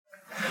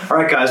All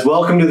right, guys,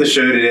 welcome to the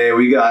show today.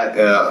 We got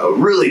a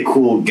really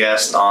cool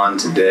guest on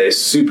today.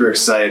 Super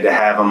excited to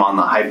have him on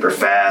the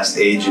HyperFast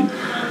Agent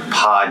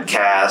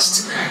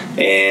Podcast.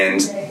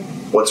 And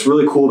what's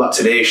really cool about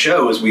today's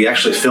show is we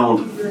actually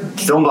filmed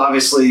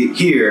obviously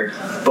here,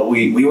 but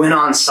we went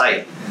on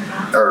site,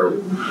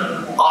 or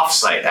off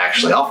site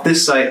actually, off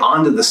this site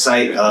onto the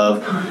site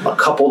of a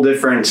couple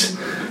different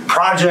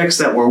projects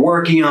that we're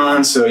working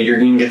on. So you're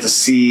going to get to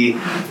see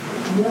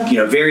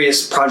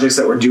various projects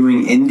that we're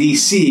doing in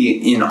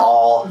DC in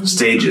all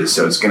stages.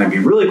 So it's going to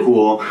be really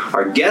cool.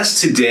 Our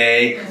guest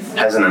today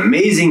has an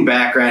amazing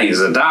background. He's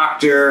a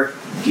doctor.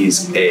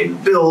 He's a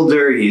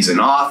builder. He's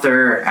an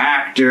author,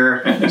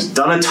 actor. He's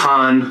done a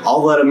ton.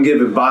 I'll let him give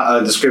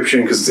a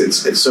description because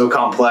it's so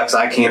complex.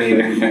 I can't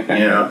even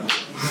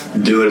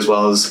do it as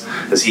well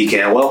as he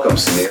can. Welcome,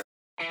 Sunil.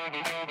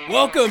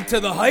 Welcome to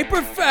the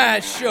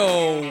HyperFast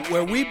Show,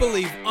 where we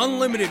believe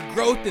unlimited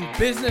growth in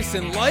business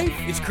and life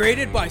is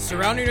created by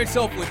surrounding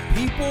yourself with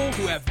people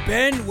who have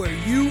been where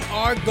you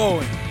are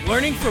going.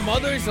 Learning from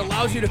others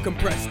allows you to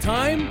compress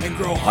time and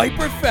grow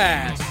hyper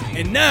fast.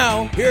 And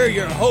now, here are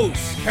your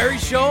hosts, Kerry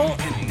Shull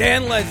and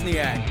Dan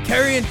Lesniak.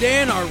 Kerry and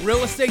Dan are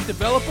real estate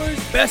developers,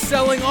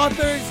 best-selling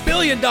authors,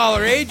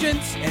 billion-dollar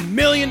agents, and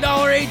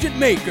million-dollar agent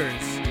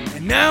makers.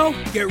 And now,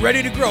 get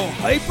ready to grow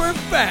hyper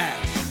fast.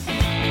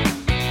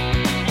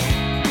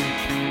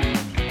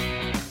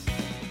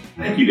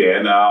 Thank you,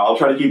 Dan. I'll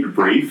try to keep it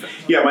brief.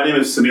 Yeah, my name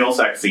is Sunil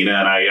Saxena,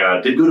 and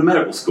I did go to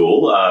medical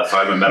school. So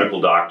I'm a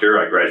medical doctor.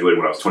 I graduated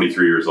when I was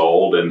 23 years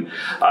old and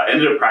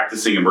ended up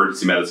practicing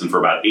emergency medicine for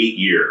about 8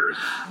 years.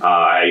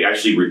 I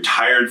actually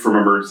retired from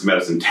emergency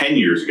medicine 10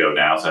 years ago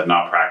now, so I've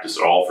not practiced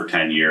at all for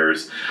 10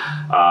 years.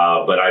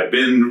 But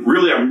I'm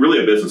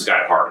really a business guy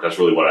at heart. That's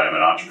really what I am,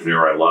 an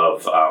entrepreneur. I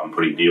love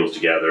putting deals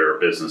together,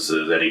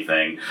 businesses,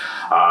 anything.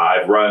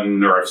 I've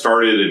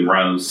started and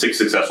run 6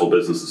 successful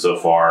businesses so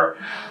far.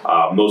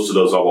 Most of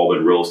those have all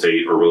been real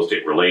estate or real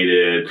estate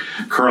related.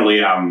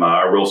 Currently, I'm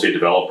a real estate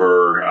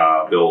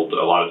developer. Build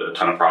a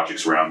ton of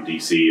projects around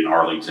DC and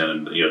Arlington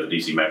and the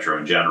DC Metro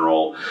in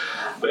general.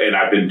 And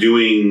I've been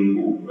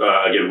doing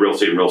real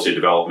estate and real estate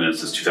development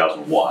since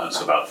 2001.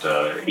 So about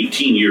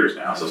 18 years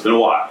now. So it's been a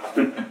while.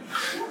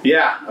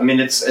 Yeah, I mean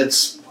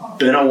it's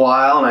been a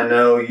while, and I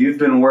know you've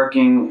been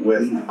working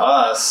with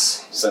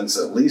us since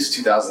at least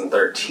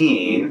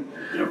 2013.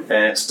 Yep. And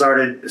it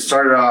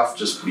started off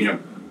just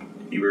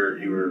you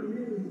were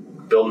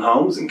building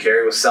homes and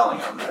Kerry was selling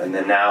them, and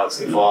then now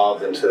it's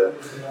evolved into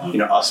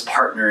us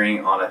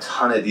partnering on a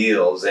ton of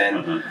deals,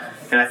 and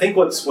I think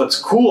what's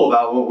cool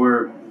about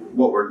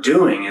what we're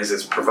doing is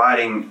it's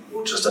providing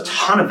just a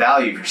ton of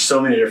value for so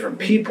many different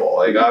people.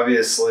 Like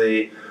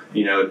obviously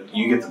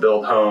you get to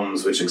build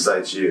homes, which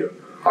excites you.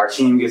 Our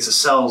team gets to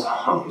sell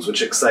homes,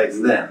 which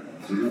excites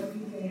them.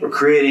 We're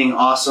creating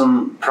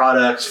awesome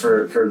products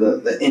for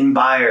the end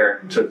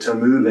buyer to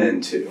move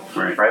into.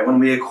 Right? When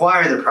we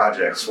acquire the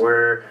projects,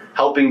 we're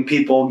helping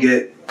people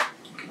get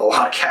a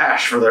lot of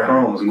cash for their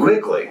homes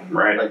quickly.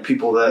 Right? Like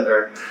people that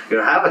are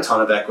have a ton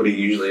of equity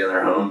usually in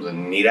their homes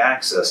and need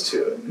access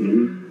to it.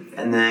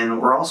 And then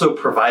we're also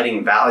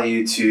providing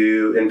value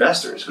to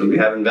investors, because we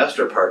have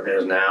investor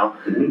partners now.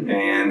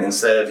 And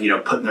instead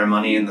of putting their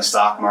money in the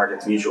stock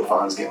market, mutual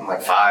funds getting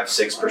like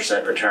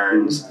 5-6%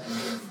 returns,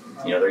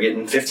 they're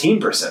getting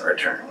 15%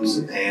 returns.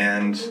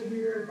 And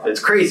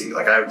it's crazy.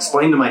 Like I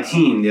explained to my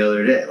team the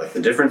other day, like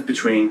the difference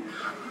between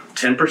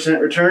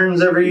 10%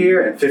 returns every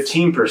year and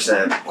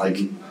 15%, like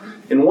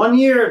in 1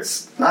 year,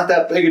 it's not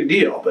that big a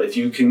deal. But if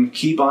you can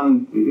keep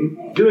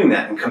on doing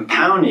that and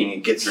compounding,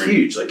 it gets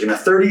huge. Like in a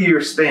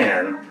 30-year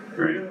span,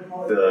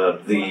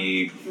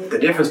 the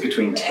difference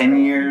between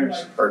 10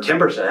 years or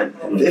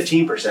 10% and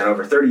 15%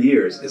 over 30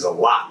 years is a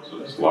lot. So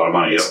it's a lot of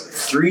money.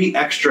 It's 3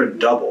 extra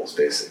doubles,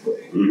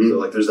 basically. So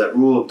like there's that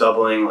rule of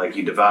doubling. Like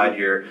you divide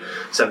your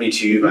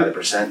 72 by the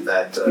percent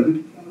that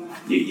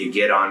you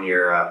get on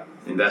your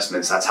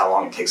investments. That's how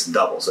long it takes to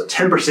double. So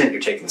 10%, you're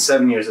taking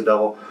 7 years to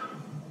double.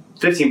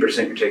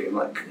 15%, you're taking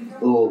like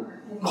a little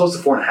close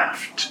to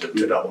 4.5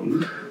 to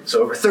double.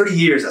 So over 30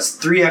 years, that's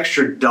 3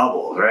 extra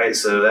doubles, right?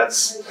 So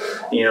that's,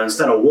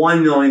 instead of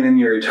 $1 million in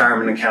your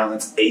retirement account,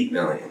 that's $8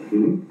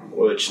 million.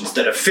 Which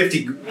instead of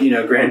 50,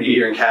 grand a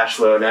year in cash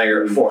flow, now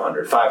you're at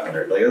 400,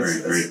 500. Like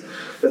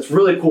that's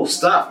really cool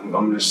stuff.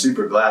 I'm just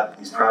super glad that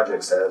these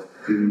projects have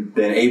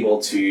been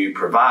able to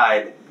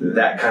provide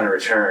that kind of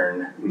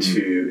return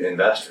to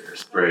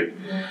investors. Right.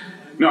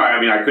 No,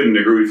 I mean, I couldn't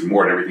agree with you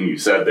more on everything you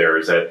said there.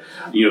 Is that,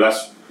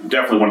 that's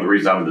definitely one of the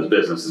reasons I'm in this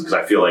business, is because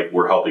I feel like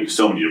we're helping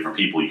so many different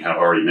people. You kind of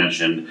already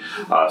mentioned.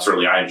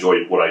 Certainly, I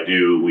enjoy what I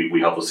do.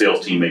 We help the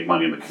sales team make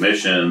money on the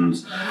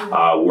commissions.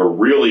 We're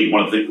really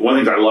one of the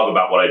things I love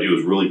about what I do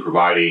is really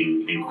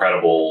providing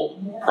incredible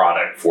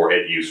product for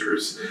end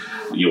users.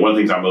 One of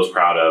the things I'm most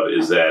proud of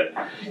is that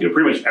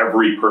pretty much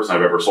every person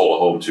I've ever sold a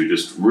home to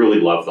just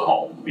really loved the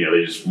home.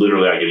 They just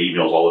literally, I get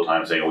emails all the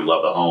time saying, "Oh, we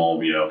love the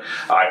home."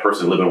 I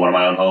personally live in one of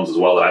my own homes as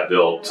well that I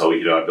built, so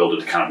I built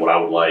it to kind of what I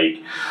would like.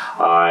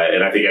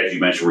 And I think, as you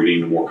mentioned, we're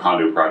getting into more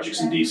condo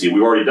projects in DC.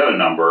 We've already done a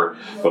number,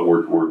 but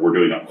we're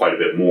doing quite a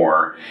bit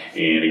more.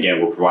 And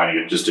again, we're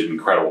providing just an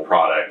incredible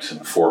product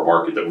for a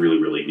market that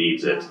really, really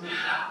needs it.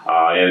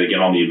 And again,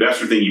 on the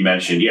investor thing you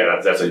mentioned,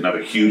 that's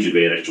another huge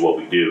advantage to what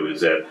we do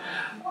is that.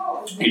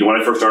 When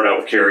I first started out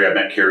with Carrie, I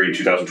met Carrie in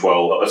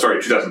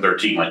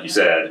 2013, like you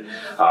said.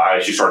 I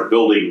actually started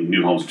building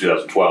new homes in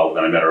 2012,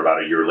 then I met her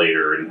about a year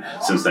later, and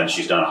since then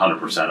she's done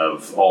 100%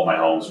 of all my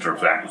homes in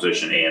terms of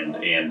acquisition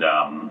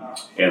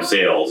and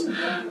sales.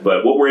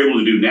 But what we're able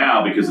to do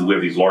now, because we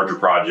have these larger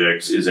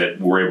projects, is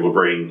that we're able to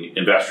bring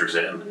investors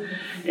in.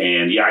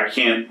 And I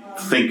can't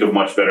think of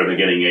much better than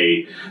getting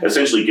a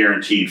essentially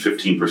guaranteed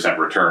 15%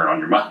 return on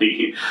your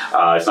money.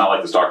 It's not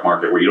like the stock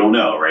market where you don't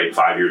know, right?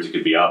 5 years it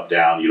could be up,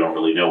 down, you don't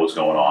really know what's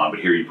going on, but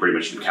here you pretty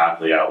much can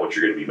calculate out what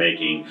you're going to be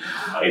making.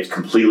 It's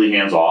completely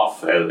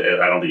hands-off. I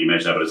don't think you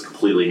mentioned that, but it's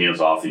completely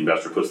hands-off. The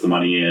investor puts the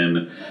money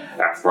in.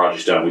 After the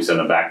project's done, we send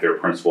them back their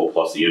principal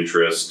plus the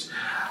interest.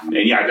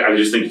 And I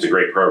just think it's a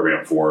great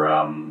program for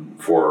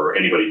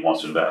anybody who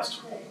wants to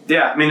invest.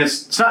 Yeah,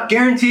 it's not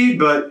guaranteed,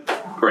 but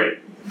great.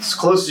 As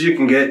close as you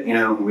can get.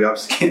 We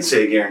obviously can't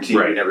say guaranteed,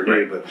 we never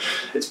do, but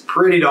it's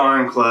pretty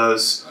darn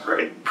close,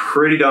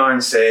 pretty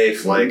darn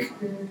safe.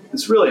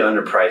 It's really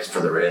underpriced for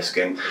the risk,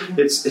 and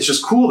it's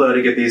just cool though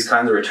to get these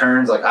kinds of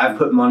returns. I've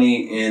put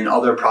money in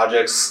other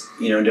projects,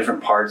 in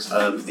different parts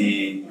of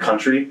the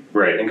country,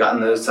 and gotten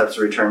those types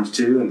of returns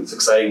too. And it's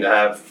exciting to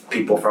have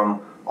people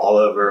from all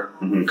over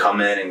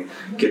come in and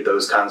get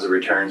those kinds of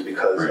returns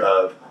because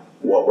of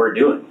what we're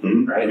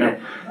doing, right? Yeah.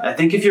 And I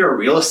think if you're a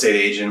real estate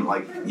agent,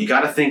 you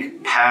got to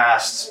think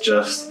past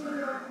just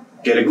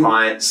get a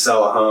client,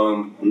 sell a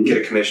home, get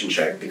a commission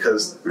check,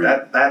 because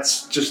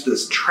that's just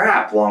this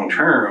trap long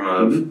term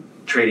of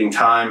trading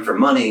time for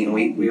money, and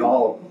we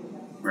all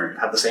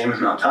have the same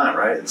amount of time,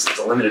 right? It's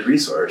a limited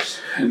resource.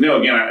 No,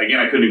 again,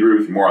 I couldn't agree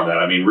with you more on that.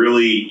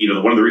 Really,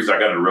 one of the reasons I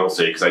got into real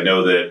estate, because I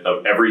know that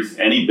of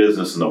any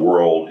business in the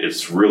world,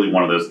 it's really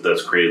one of those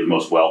that's created the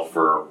most wealth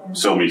for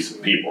so many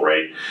people,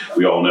 right?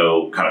 We all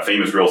know kind of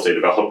famous real estate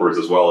developers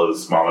as well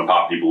as mom and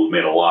pop people who've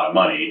made a lot of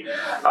money.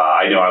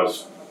 I know I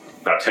was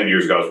about 10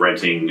 years ago, I was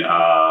renting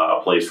a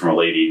place from a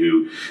lady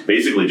who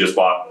basically just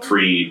bought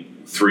three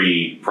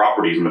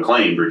properties in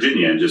McLean,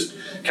 Virginia, and just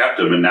kept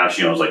them, and now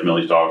she owns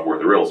millions of dollars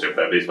worth of real estate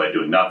basically by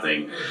doing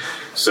nothing.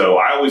 So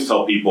I always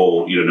tell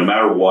people, no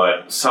matter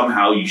what,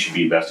 somehow you should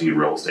be investing in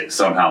real estate,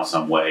 somehow,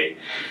 some way.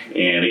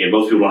 And again,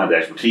 most people don't have the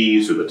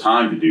expertise or the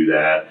time to do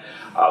that.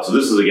 So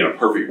this is, again, a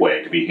perfect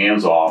way to be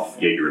hands-off,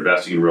 yet you're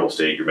investing in real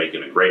estate, you're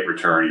making a great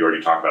return. You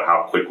already talked about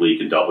how quickly you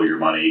can double your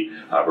money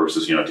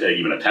versus,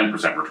 even a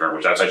 10% return,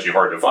 which that's actually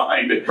hard to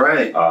find.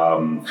 Right.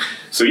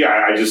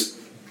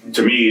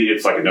 To me,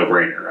 it's like a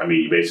no-brainer.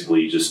 You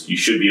basically you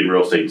should be in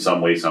real estate in some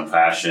way, some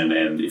fashion,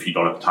 and if you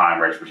don't have the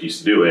time or expertise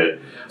to do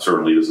it,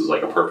 certainly this is a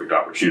perfect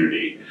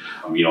opportunity.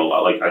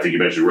 I think you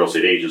mentioned real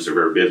estate agents are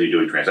very busy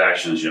doing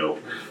transactions,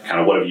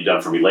 kind of what have you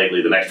done for me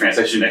lately? The next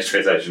transaction.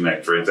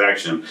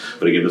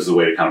 But again, this is a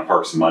way to kind of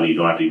park some money. You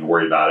don't have to even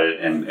worry about it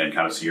and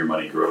kind of see your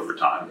money grow over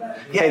time.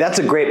 Hey, that's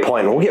a great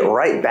point. We'll get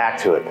right back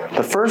to it.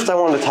 But first, I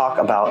wanted to talk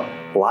about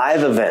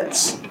live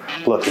events.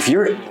 Look, if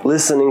you're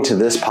listening to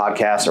this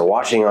podcast or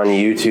watching on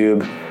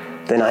YouTube,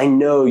 then I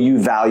know you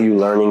value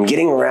learning,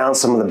 getting around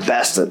some of the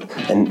best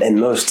and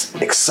most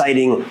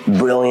exciting,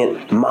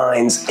 brilliant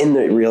minds in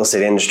the real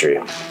estate industry.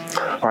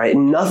 All right,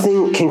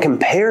 nothing can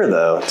compare,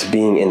 though, to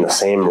being in the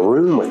same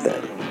room with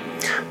them.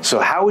 So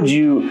how would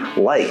you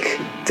like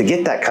to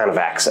get that kind of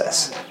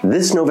access?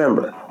 This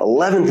November,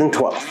 11th and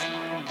 12th,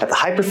 at the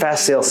HyperFast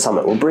Sales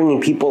Summit, we're bringing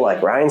people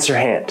like Ryan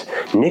Serhant,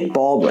 Nick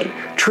Baldwin,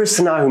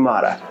 Tristan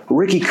Ahumada,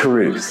 Ricky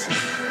Caruth,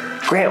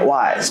 Grant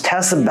Wise,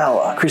 Tessa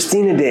Bella,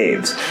 Christina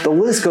Daves. The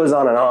list goes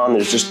on and on.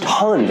 There's just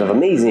tons of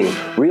amazing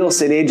real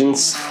estate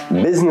agents,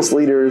 business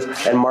leaders,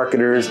 and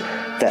marketers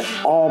that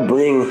all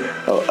bring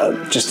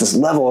just this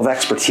level of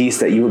expertise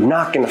that you're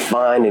not going to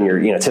find in your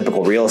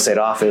typical real estate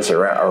office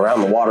or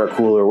around the water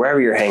cooler, wherever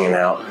you're hanging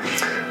out.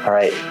 All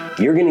right,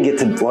 you're going to get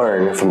to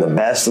learn from the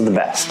best of the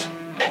best.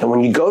 And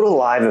when you go to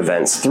live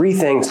events, 3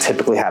 things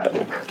typically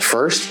happen.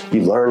 First,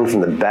 you learn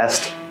from the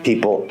best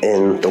people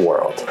in the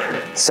world.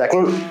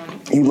 Second,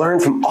 you learn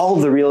from all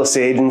of the real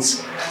estate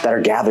agents that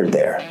are gathered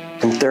there.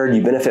 And third,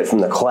 you benefit from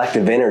the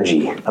collective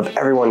energy of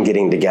everyone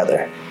getting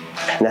together.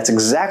 And that's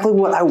exactly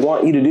what I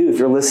want you to do if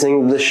you're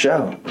listening to this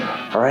show.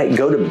 All right,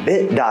 go to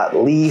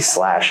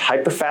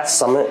bit.ly/HyperFast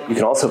Summit. You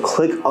can also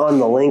click on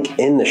the link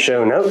in the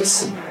show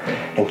notes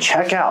and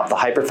check out the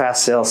HyperFast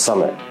Sales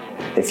Summit.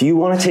 If you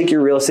want to take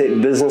your real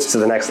estate business to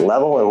the next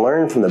level and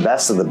learn from the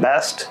best of the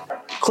best,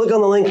 click on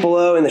the link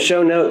below in the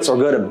show notes or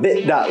go to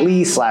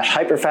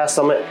bit.ly/HyperFast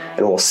Summit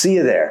and we'll see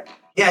you there.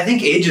 Yeah, I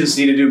think agents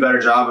need to do a better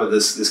job of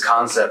this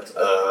concept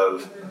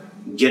of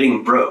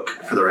getting broke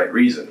for the right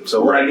reason.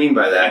 So what I mean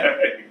by that,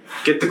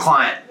 get the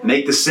client,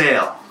 make the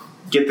sale,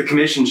 get the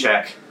commission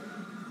check,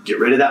 get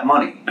rid of that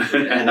money.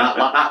 And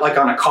not like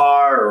on a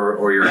car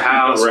or your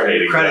house house or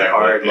your credit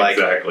card. Like,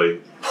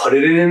 put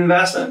it in an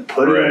investment,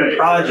 put it in a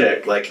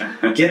project. Like,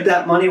 get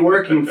that money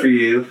working for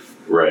you.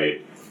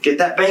 Right. Get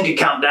that bank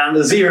account down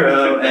to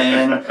zero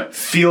and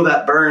feel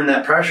that burn,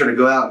 that pressure to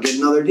go out and get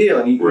another deal.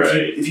 And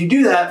if you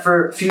do that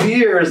for a few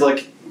years,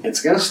 like, it's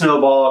going to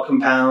snowball,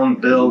 compound,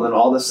 build, and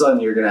all of a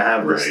sudden you're going to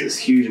have this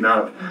huge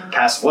amount of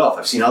passive wealth.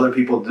 I've seen other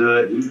people do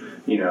it,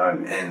 you know,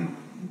 and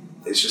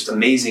it's just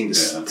amazing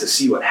to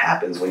see what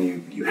happens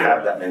when you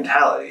have that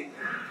mentality.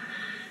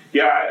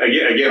 Yeah,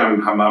 again,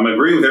 I'm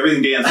agreeing with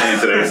everything Dan's saying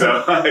today.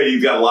 So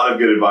he's got a lot of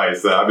good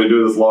advice. I've been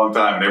doing this a long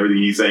time, and everything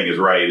he's saying is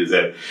right. Is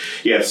that,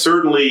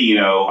 certainly, you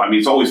know, I mean,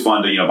 it's always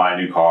fun to, you know, buy a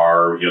new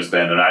car, you know,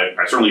 spend, and I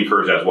certainly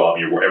encourage that as well.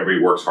 I mean,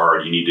 everybody works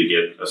hard. You need to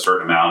get a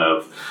certain amount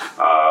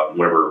of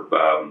whatever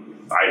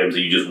items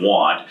that you just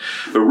want.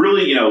 But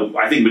really, you know,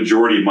 I think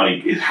majority of money,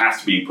 it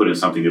has to be put in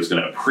something that's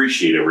going to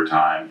appreciate over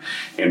time.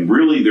 And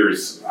really,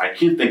 I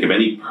can't think of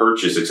any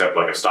purchase except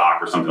like a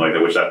stock or something like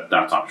that, which that's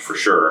not for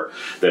sure,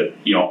 that,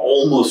 you know,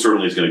 almost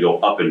certainly is going to go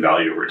up in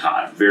value over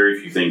time. Very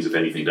few things, if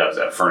anything, does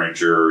that.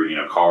 Furniture, you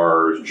know,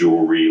 cars,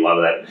 jewelry, a lot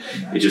of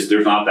that. It's just,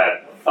 there's not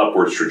that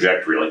upwards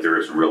trajectory like there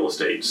is in real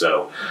estate.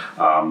 So,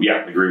 I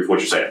agree with what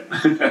you're saying.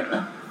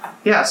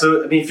 Yeah,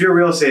 so, I mean, if you're a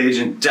real estate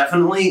agent,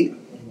 definitely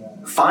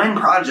find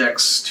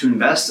projects to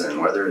invest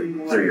in, whether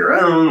they're your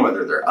own,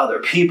 whether they're other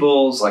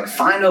people's. Like,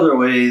 find other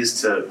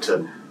ways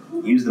to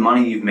use the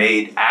money you've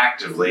made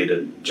actively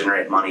to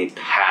generate money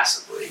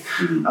passively.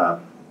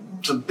 Mm-hmm.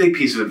 It's a big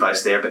piece of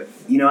advice there. But,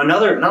 you know,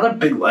 another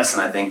big lesson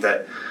I think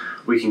that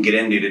we can get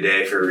into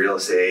today for real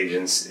estate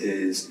agents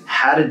is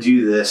how to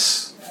do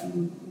this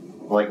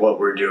like what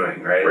we're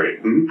doing, right?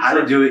 Mm-hmm. How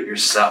to do it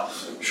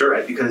yourself. Sure.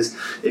 Right? Because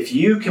if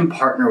you can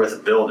partner with a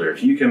builder,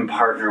 if you can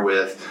partner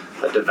with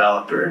a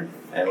developer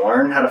and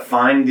learn how to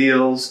find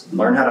deals,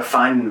 learn how to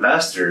find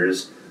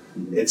investors,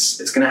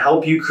 it's going to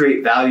help you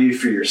create value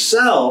for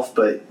yourself,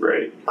 but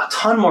a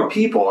ton more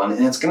people, and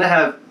it's going to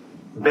have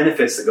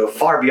benefits that go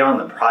far beyond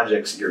the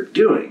projects you're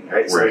doing,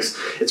 right? So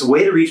it's a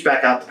way to reach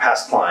back out to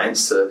past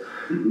clients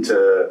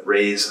to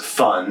raise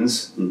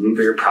funds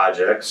for your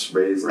projects,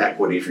 raise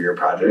equity for your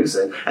projects,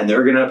 and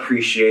they're going to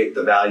appreciate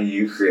the value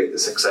you create, the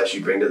success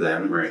you bring to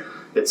them. Right.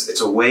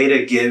 It's a way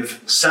to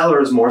give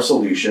sellers more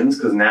solutions,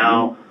 because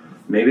now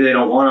maybe they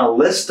don't want to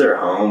list their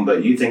home,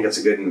 but you think it's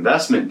a good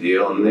investment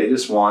deal, and they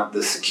just want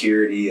the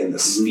security and the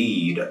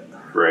speed.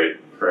 Right.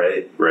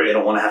 They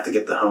don't want to have to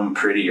get the home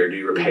pretty or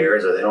do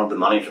repairs, or they don't have the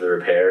money for the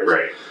repairs.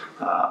 Right.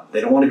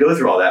 They don't want to go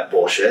through all that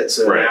bullshit.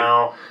 So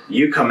now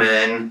you come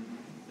in,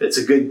 it's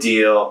a good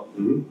deal.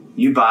 Mm-hmm.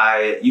 You buy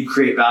it, you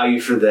create value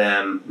for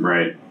them.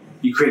 Right.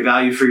 You create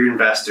value for your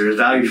investors,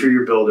 value for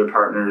your builder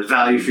partners,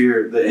 value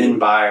for the end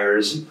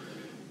buyers.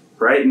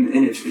 Right.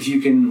 And if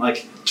you can,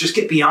 like, just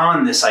get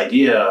beyond this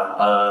idea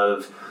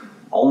of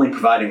only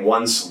providing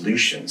one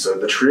solution. So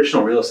the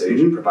traditional real estate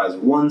agent provides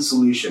one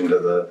solution to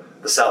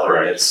the seller.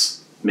 Right. And it's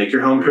make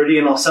your home pretty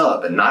and I'll sell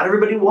it. But not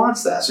everybody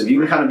wants that. So if you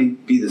can kind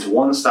of be this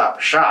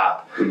one-stop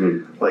shop,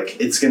 like,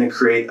 it's going to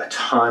create a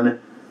ton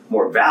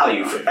more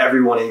value for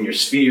everyone in your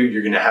sphere.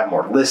 You're going to have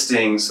more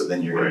listings, so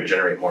then you're going to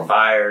generate more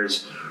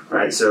buyers.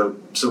 Right. So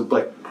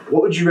like,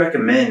 what would you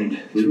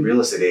recommend to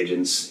real estate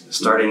agents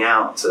starting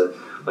out to,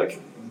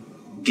 like,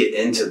 get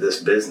into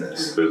this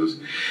business?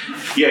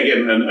 Yeah,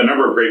 again, a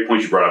number of great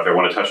points you brought up there. I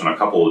want to touch on a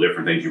couple of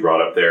different things you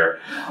brought up there.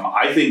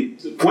 I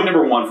think point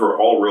number one for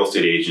all real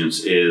estate agents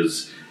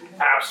is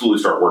absolutely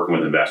start working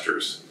with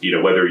investors. You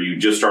know, whether you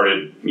just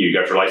started, you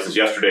got your license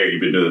yesterday, or you've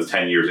been doing this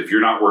 10 years, if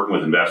you're not working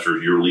with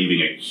investors, you're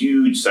leaving a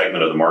huge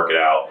segment of the market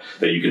out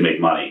that you can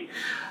make money.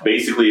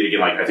 Basically,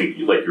 again, like I think,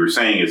 like you were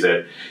saying, is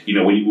that, you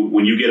know,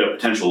 when you get a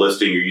potential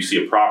listing or you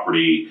see a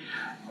property,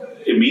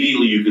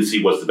 immediately you can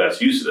see what's the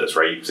best use of this,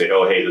 right? You can say,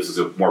 oh, hey, this is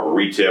more of a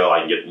retail. I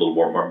can get a little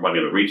more money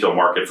in the retail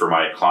market for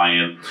my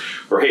client.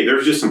 Or, hey,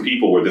 there's just some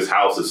people where this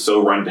house is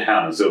so run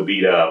down and so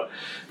beat up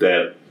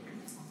that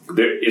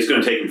it's going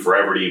to take them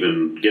forever to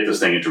even get this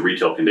thing into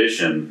retail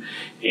condition,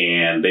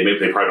 and they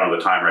probably don't have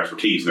the time or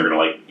expertise, and they're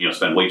going to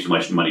spend way too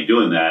much money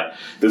doing that.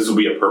 This will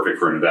be a perfect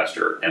for an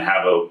investor, and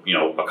have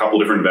a couple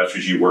different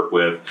investors you work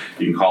with.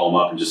 You can call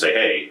them up and just say,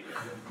 hey,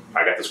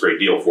 I got this great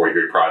deal for you,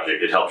 great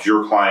project. It helps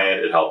your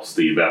client, it helps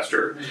the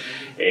investor.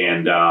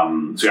 And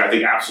so I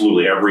think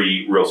absolutely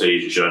every real estate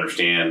agent should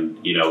understand,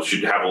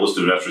 should have a list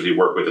of investors they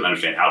work with and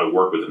understand how to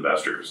work with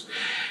investors.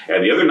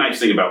 And the other nice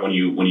thing about when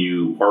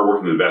you are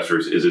working with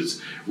investors is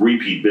it's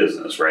repeat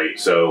business, right?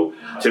 So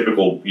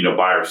typical,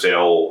 buy or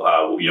sell,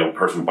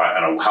 person buy. I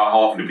don't know, how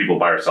often do people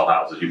buy or sell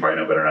houses? You probably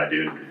know better than I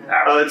do.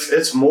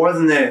 It's more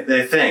than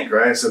they think,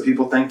 right? So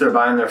people think they're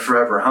buying their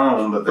forever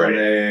home, but then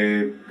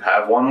they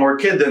have one more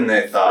kid than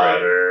they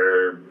thought,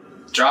 or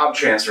job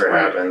transfer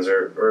happens,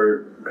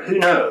 or who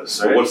knows?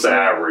 Right? Well, what's the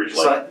average?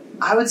 So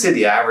I would say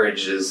the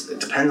average it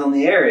depends on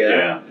the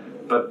area,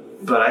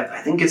 but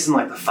I think it's in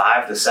like the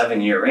 5 to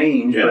 7 year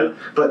range. Yeah.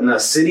 But in a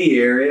city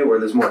area where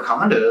there's more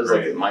condos,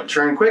 like it might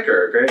turn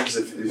quicker, right? Because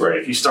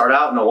if you start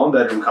out in a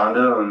 1-bedroom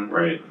condo and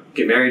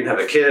get married and have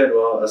a kid,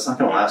 well, that's not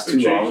going to last too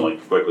long.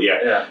 Like quickly,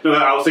 yeah. No,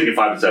 I was thinking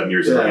 5 to 7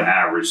 years is like an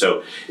average.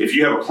 So if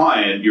you have a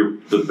client,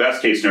 the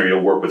best case scenario,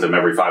 you'll work with them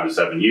every 5 to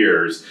 7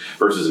 years.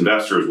 Versus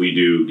investors, we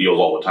do deals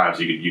all the time.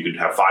 So you could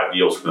have 5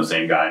 deals from the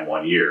same guy in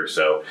 1 year.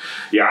 So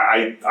yeah,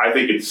 I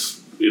think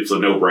it's a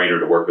no-brainer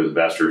to work with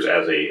investors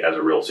as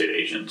a real estate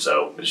agent.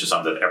 So it's just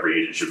something that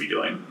every agent should be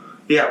doing.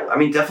 Yeah, I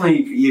mean,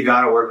 definitely you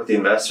got to work with the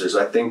investors.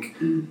 I think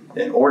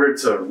in order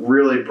to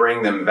really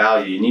bring them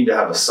value, you need to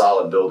have a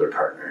solid builder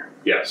partner.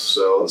 Yes.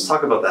 So let's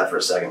talk about that for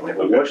a second. Like,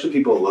 what should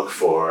people look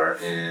for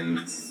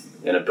in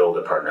a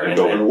builder partner?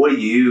 And what do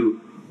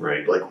you,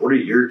 like, what are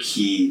your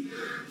key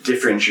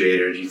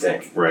differentiators, you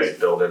think, as a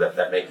builder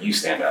that make you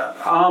stand out?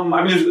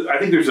 I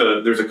think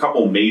there's a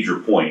couple major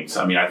points.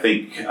 I mean, I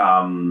think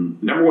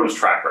number one is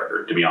track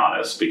record, to be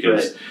honest,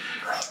 because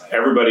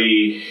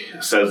everybody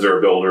says they're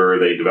a builder,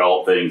 they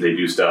develop things, they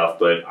do stuff,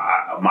 but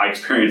my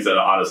experience that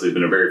honestly has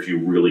been a very few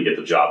really get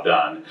the job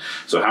done.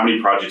 So how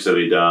many projects have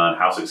they done?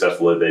 How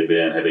successful have they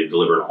been? Have they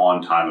delivered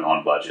on time and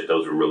on budget?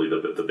 Those are really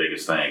the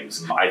biggest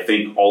things. I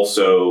think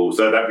also,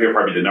 so that would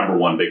probably be the number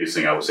one biggest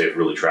thing I would say is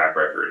really track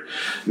record.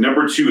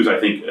 Number two is, I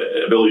think,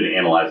 ability to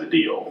analyze a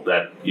deal.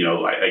 That,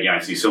 I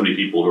see so many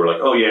people who are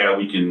like, oh yeah,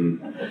 we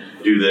can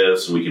do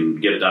this and we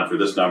can get it done for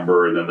this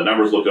number, and then the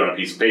numbers look good on a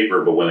piece of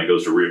paper, but when it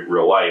goes to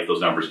real life,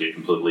 those numbers get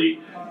completely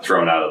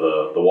thrown out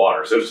of the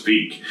water, so to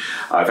speak.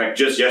 In fact,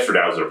 just yesterday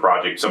I was at a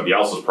project, somebody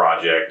else's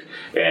project,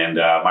 and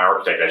my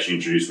architect actually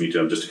introduced me to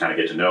him just to kind of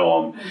get to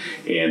know him.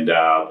 And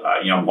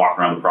I'm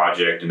walking around the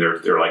project, and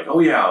they're like, "Oh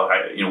yeah,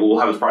 we'll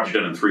have this project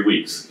done in 3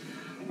 weeks."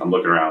 I'm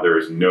looking around. There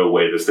is no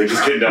way this thing is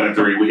getting done in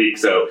 3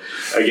 weeks. So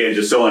again,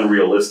 just so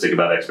unrealistic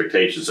about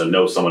expectations. So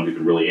know someone who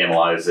can really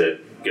analyze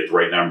it, get the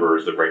right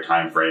numbers, the right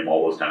time frame,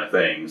 all those kind of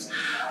things.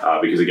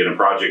 Because again, a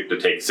project that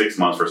takes 6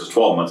 months versus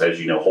 12 months, as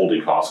you know,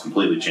 holding costs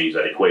completely change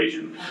that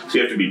equation. So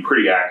you have to be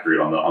pretty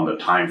accurate on the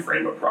time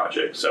frame of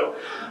projects. So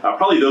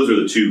probably those are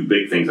the two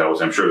big things.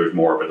 I'm sure there's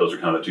more, but those are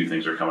kind of the two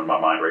things that are coming to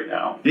my mind right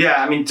now.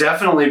 Yeah, I mean,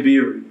 definitely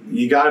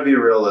you got to be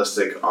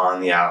realistic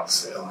on the out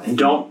sale. And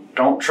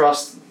don't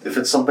trust. If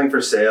it's something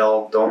for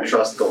sale, don't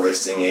trust the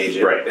listing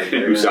agent. Right,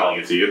 who's selling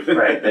it to you.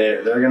 Right,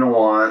 they're going to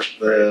want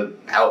the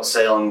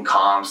out-selling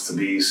comps to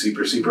be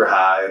super, super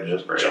high to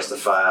just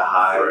justify a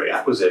high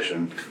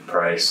acquisition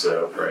price.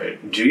 So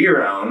do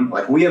your own.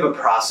 Like, we have a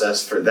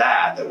process for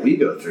that we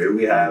go through.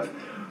 We have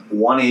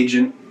one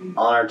agent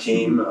on our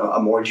team, a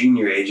more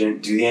junior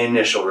agent, do the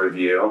initial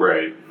review.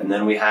 Right. And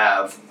then we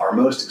have our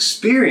most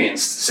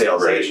experienced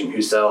sales agent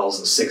who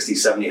sells 60,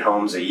 70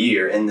 homes a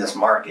year in this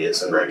market.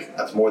 So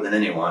that's more than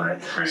anyone,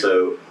 right?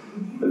 So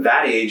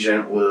that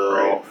agent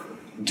will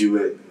do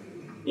it,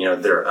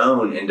 their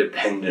own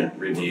independent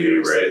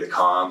review, the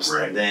comps.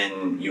 And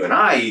then you and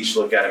I each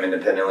look at them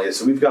independently.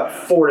 So we've got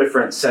 4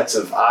 different sets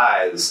of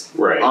eyes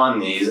on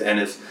these. And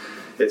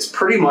it's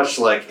pretty much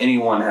like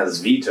anyone has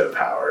veto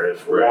power.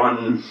 If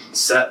one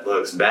set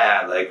looks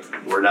bad, like,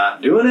 we're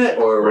not doing it,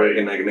 or we're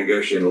going to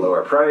negotiate a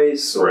lower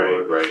price.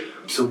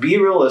 So be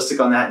realistic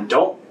on that, and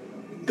don't.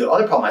 The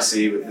other problem I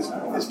see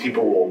is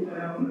people will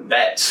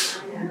bet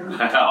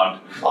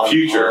on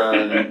future.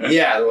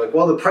 They're like,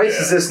 well, the price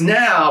is this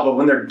now, but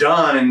when they're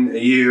done in a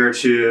year or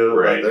two,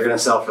 they're going to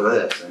sell for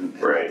this. And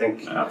I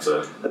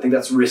think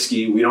that's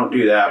risky. We don't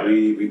do that.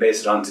 We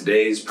base it on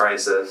today's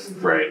prices.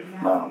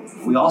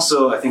 We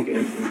also, I think,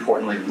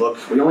 importantly,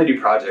 we only do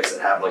projects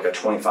that have like a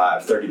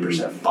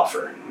 25-30%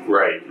 buffer.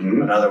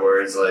 In other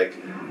words, like,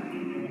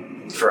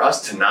 for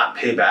us to not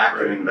pay back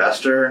an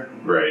investor,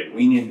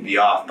 we need to be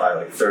off by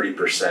like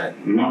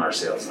 30% on our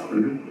sales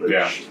number.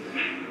 Which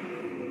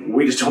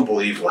we just don't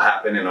believe will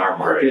happen in our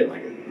market.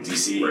 Like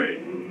DC,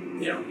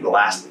 the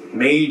last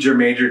major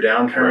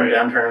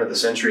downturn of the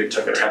century, it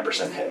took a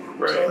 10%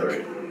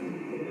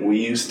 hit.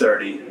 We use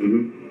 30.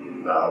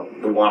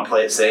 We want to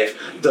play it safe.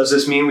 Does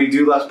this mean we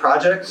do less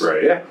projects?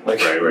 Yeah.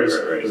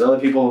 There's other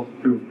people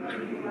who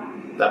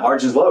that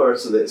margin's lower,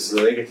 so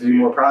they get to do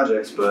more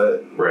projects,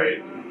 but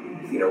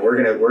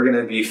we're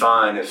gonna be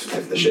fine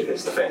if the shit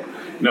hits the fan.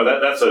 No,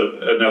 that's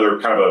another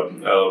kind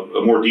of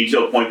a more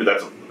detailed point, but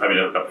that's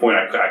a point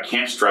I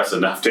can't stress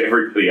enough to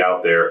everybody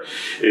out there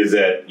is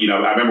that,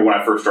 I remember when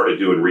I first started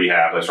doing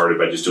rehabs, I started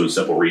by just doing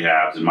simple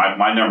rehabs, and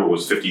my number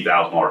was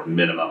 $50,000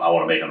 minimum I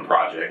want to make on a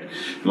project.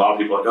 And a lot of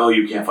people are like, oh,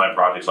 you can't find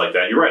projects like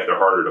that. You're right, they're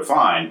harder to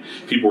find.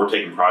 People were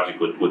taking projects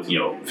with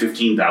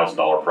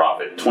 $15,000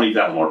 profit,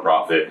 $20,000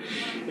 profit,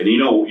 and you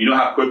know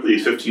how quickly a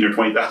 $15,000 or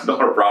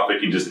 $20,000 profit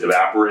can just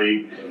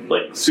evaporate,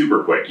 like,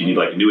 super quick. You need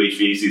like a new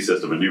HVAC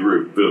system, a new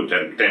roof, boom,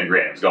 10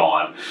 grand, it's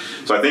gone.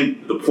 So I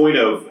think the point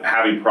of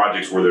having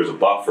projects where there's a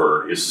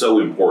buffer is so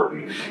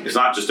important. It's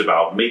not just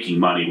about making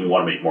money, we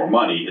want to make more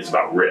money, it's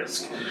about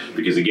risk.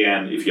 Because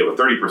again, if you have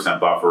a 30%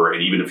 buffer,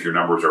 and even if your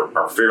numbers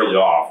are fairly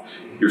off,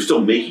 you're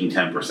still making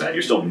 10%.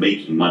 You're still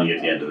making money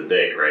at the end of the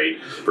day,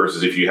 right?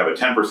 Versus if you have a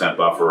 10%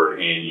 buffer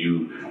and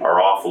you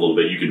are off a little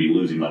bit, you can be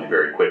losing money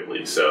very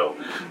quickly. So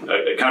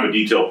kind of a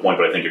detailed point,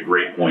 but I think a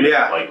great point.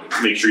 Yeah. Like,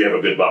 make sure you have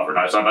a good buffer.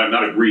 It's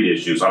not a greed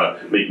issue. It's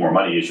not a make more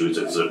money issue. It's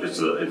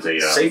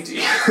a safety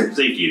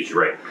safety issue,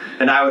 right?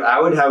 And I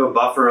would have a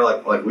buffer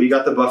like we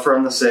got the buffer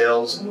on the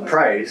sales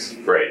price,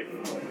 right?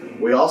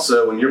 We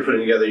also, when you're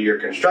putting together your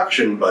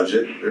construction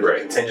budget, there's right. a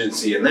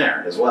contingency in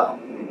there as well.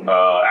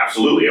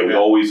 Absolutely. We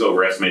always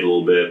overestimate a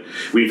little bit.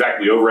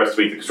 We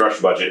overestimate the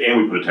construction budget,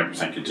 and we put a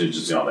 10%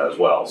 contingency on that as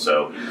well.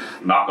 So,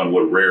 knock on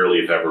wood, rarely,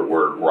 if ever,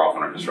 we're off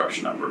on our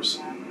construction numbers.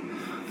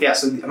 Yeah,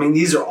 so I mean,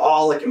 these are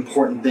all like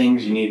important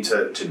things you need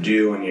to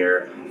do when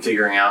you're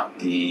figuring out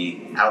the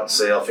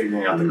outsale,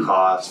 figuring out the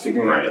cost,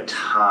 figuring out the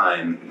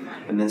time.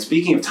 And then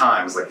speaking of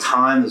times, like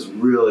time is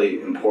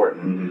really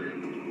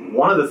important.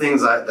 One of the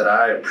things that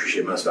I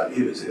appreciate most about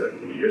you is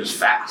you're just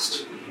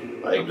fast.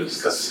 Like,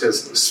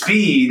 because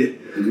speed,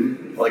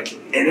 like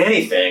in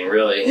anything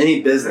really,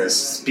 any business,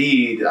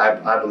 speed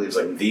I believe is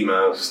like the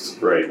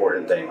most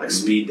important thing. Like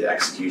speed to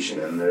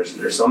execution. And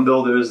there's some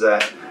builders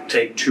that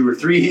take 2 or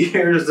 3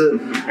 years to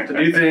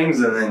do things,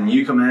 and then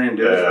you come in and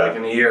do it like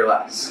in a year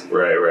less.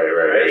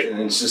 Right.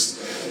 And it's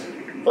just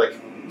like,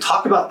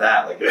 talk about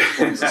that, like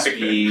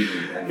speed.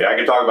 Yeah, I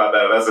can talk about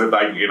that. I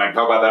can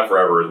talk about that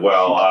forever as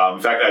well. In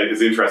fact,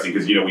 it's interesting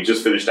because we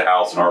just finished a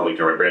house in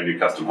Arlington, a brand new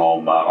custom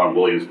home on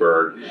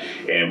Williamsburg,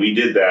 and we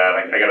did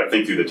that. I got to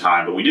think through the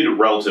time, but we did it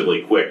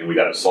relatively quick, and we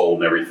got it sold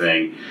and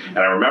everything. And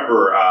I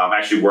remember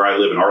actually where I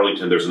live in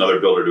Arlington, there's another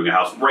builder doing a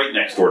house right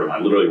next door to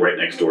mine, literally right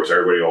next door. So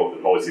everybody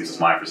always thinks it's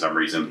mine for some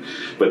reason.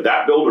 But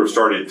that builder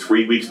started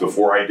 3 weeks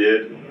before I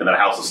did, and that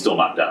house is still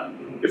not done.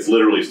 It's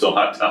literally still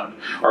not done.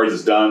 Ours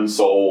is done,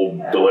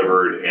 sold,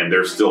 delivered, and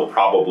they're still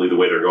probably the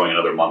way they're going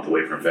another month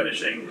away from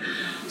finishing.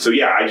 So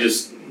yeah,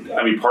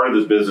 part of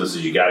this business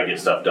is you got to get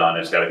stuff done.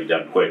 It's got to be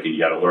done quick, and you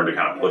got to learn to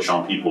kind of push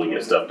on people to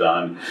get stuff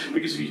done,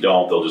 because if you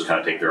don't, they'll just kind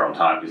of take their own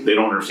time because they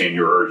don't understand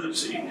your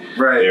urgency.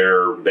 Right.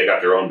 They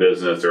got their own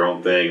business, their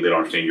own thing. They don't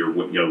understand you're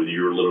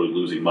literally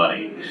losing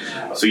money.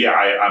 So yeah,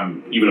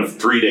 I'm even a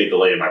 3-day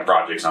delay in my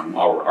projects, I'm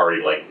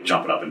already like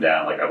jumping up and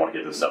down, like I want to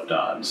get this stuff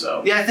done.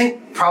 So yeah, I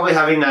think probably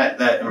having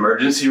that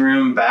emergency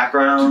room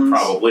background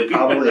probably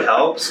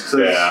helps.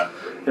 Yeah.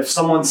 If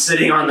someone's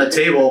sitting on the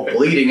table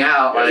bleeding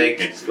out, let me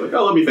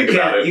think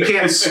about it. You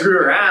can't screw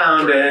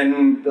around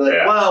and be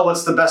like, well,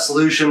 what's the best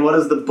solution? What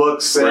does the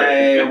book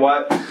say?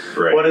 What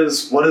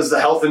does the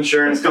health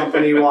insurance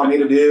company want me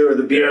to do, or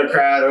the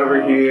bureaucrat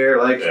over here?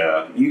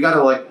 You got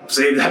to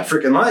save that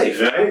freaking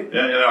life, right?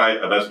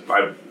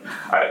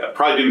 I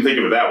probably didn't think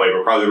of it that way,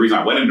 but probably the reason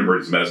I went into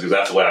emergency medicine is because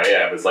that's the way I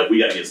am. It's like, we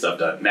got to get stuff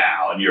done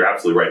now. And you're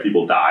absolutely right.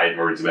 People die in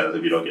emergency medicine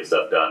if you don't get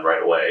stuff done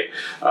right away.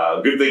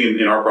 Good thing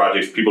in our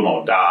projects, people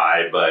don't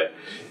die, but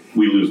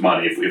we lose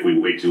money if we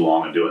wait too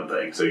long in doing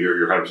things. So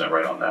you're 100%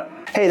 right on that.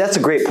 Hey, that's a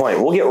great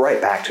point. We'll get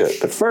right back to it.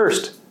 But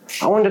first,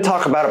 I wanted to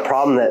talk about a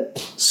problem that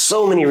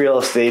so many real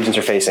estate agents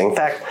are facing. In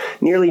fact,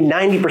 nearly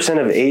 90%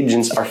 of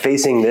agents are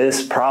facing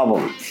this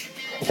problem.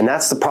 And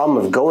that's the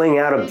problem of going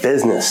out of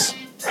business.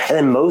 And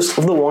then most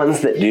of the ones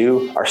that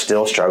do are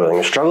still struggling.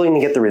 They're struggling to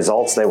get the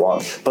results they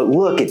want. But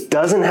look, it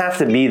doesn't have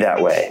to be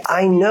that way.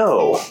 I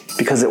know,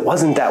 because it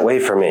wasn't that way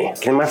for me.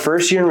 In my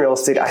first year in real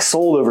estate, I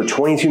sold over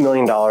 $22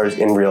 million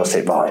in real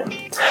estate volume.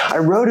 I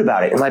wrote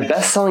about it in my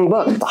best-selling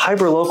book, The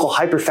Hyperlocal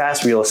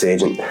HyperFast Real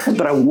Estate Agent.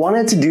 But I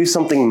wanted to do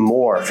something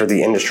more for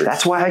the industry.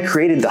 That's why I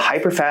created the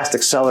HyperFast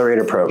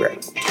Accelerator program.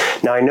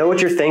 Now, I know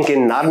what you're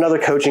thinking, not another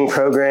coaching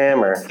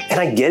program, and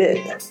I get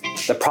it.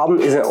 The problem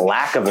isn't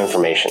lack of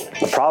information.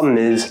 The problem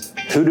is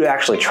who to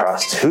actually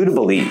trust, who to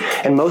believe.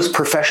 And most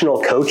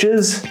professional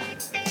coaches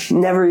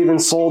never even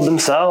sold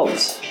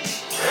themselves.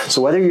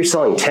 So whether you're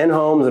selling 10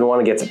 homes and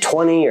want to get to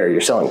 20, or you're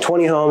selling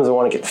 20 homes and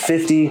want to get to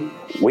 50,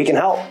 we can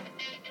help.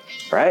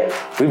 Right?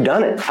 We've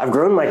done it. I've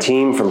grown my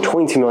team from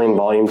 22 million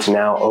volume to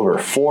now over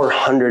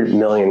 400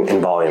 million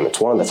in volume.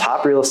 It's one of the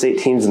top real estate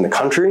teams in the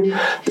country.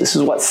 This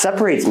is what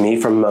separates me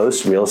from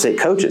most real estate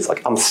coaches.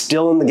 I'm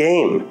still in the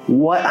game.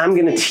 What I'm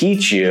going to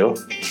teach you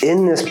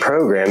in this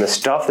program is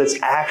stuff that's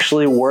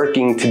actually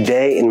working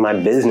today in my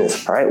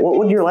business. All right? What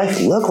would your life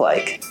look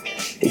like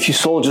if you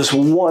sold just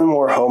one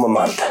more home a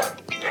month?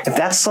 If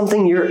that's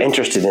something you're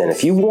interested in,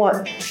 if you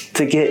want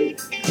to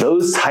get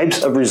those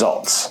types of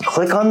results,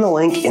 click on the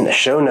link in the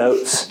show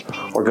notes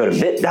or go to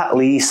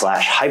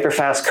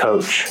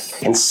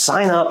bit.ly/hyperfastcoach and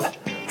sign up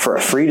for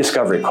a free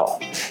discovery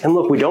call. And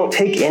look, we don't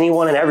take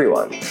anyone and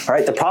everyone, all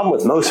right? The problem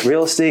with most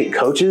real estate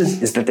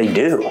coaches is that they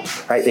do,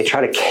 right? They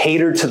try to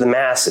cater to the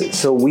masses.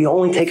 So we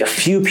only take a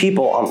few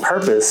people on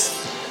purpose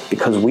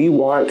because we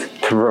want to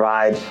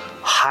provide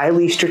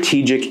highly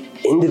strategic,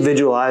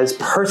 individualized,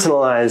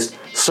 personalized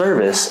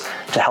service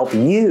to help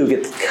you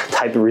get the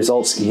type of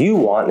results you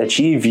want and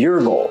achieve your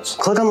goals.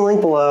 Click on the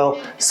link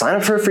below, sign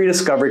up for a free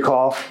discovery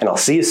call, and I'll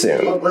see you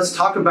soon. Well, let's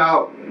talk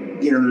about,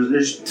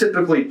 there's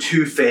typically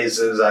 2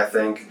 phases, I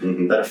think,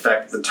 that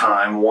affect the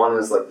time. One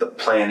is the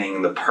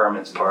planning, the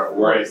permits part.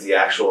 One is the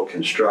actual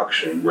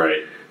construction.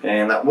 Right.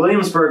 And that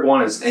Williamsburg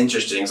one is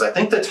interesting because I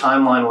think the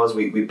timeline was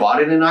we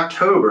bought it in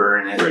October,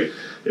 and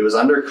it was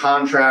under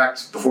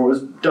contract before it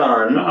was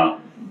done.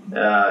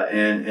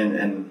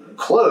 And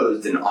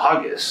closed in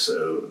August,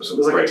 so it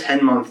was like a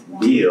 10-month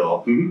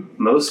deal.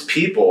 Most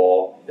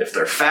people, if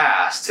they're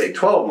fast, take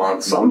 12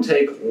 months. Some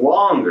take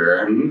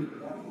longer.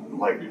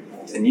 Like,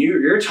 and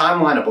your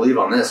timeline, I believe,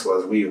 on this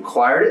was we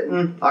acquired it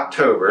in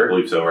October. I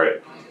believe so,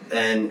 right?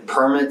 And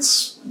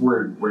permits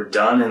were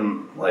done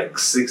in like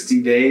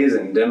 60 days,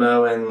 and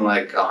demo in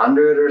like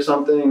 100 or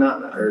something.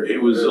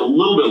 It was a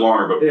little bit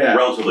longer, but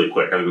relatively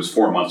quick. I think it was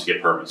 4 months to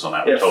get permits on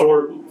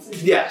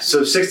that.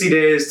 So 60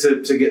 days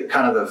to get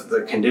kind of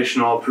the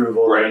conditional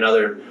approval, and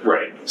another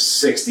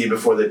 60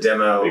 before the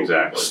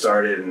demo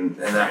started, and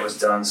that was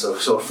done.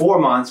 So 4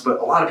 months,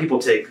 but a lot of people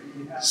take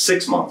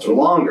 6 months or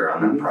longer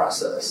on that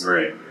process.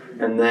 Right.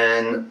 And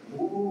then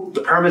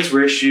the permits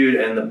were issued,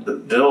 and the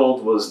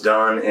build was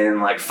done in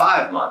like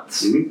 5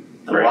 months. And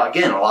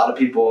a lot of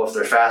people, if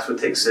they're fast, would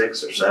take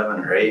 6 or 7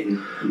 or 8.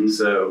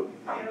 So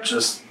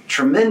just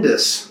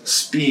tremendous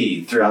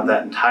speed throughout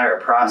that entire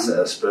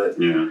process. But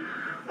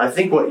I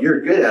think what you're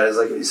good at is,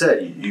 like what you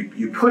said,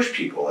 you push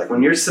people. Like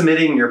when you're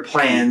submitting your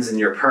plans and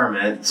your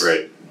permits,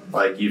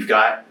 like you've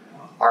got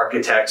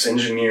architects,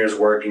 engineers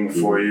working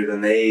for you,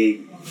 then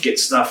they get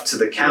stuff to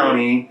the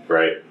county.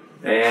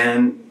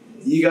 And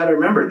you got to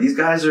remember, these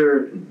guys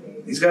are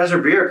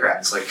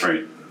bureaucrats. Like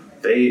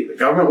they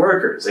government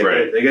workers.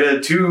 They get a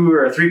 2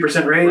 or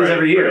 3% raise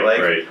every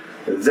year.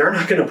 They're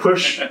not going to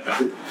push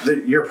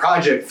your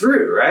project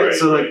through, right?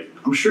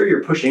 I'm sure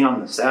you're pushing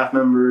on the staff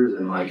members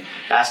and like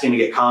asking to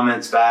get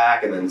comments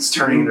back, and then it's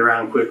turning it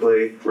around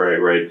quickly.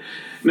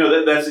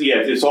 No, that's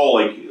it's all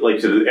like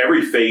to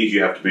every phase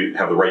you have to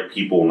have the right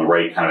people and the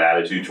right kind of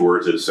attitude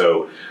towards it.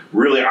 So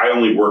really, I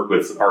only work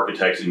with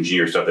architects,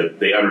 engineers, stuff that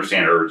they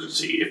understand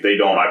urgency. If they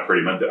don't,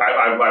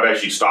 I've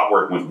actually stopped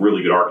working with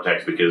really good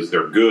architects because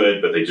they're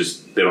good, but they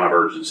don't have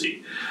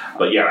urgency.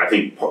 But I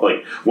think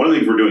like one of the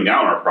things we're doing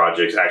now in our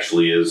projects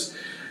actually is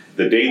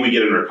the day we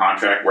get under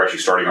contract, we're actually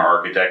starting our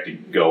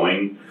architect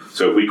going.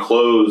 So if we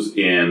close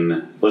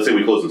let's say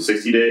we close in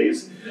 60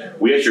 days,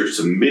 we actually are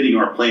submitting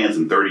our plans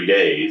in 30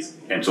 days.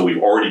 And so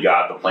we've already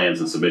got the plans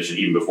and submission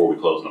even before we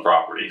close on the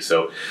property.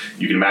 So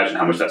you can imagine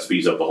how much that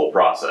speeds up the whole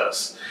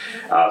process.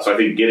 So I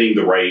think getting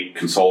the right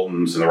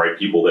consultants and the right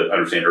people that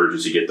understand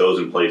urgency, get those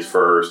in place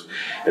first.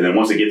 And then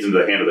once it gets into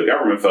the hand of the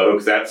government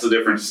folks, that's a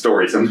different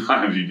story.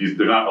 Sometimes there's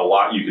not a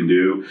lot you can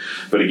do.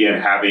 But again,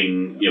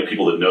 having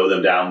people that know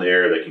them down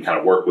there, that can kind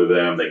of work with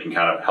them, they can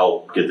kind of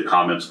help get the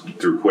comments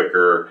through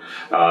quicker.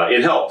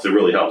 It helps. It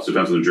really helps.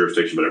 Depends on the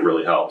jurisdiction, but it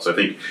really helps. I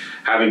think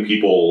having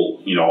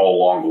people, all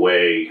along the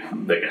way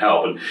that can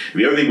help. And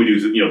the other thing we do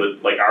is,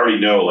 I already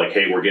know,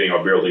 hey, we're getting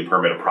our building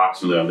permit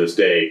approximately on this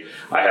day.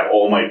 I have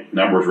all my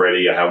numbers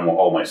ready. I have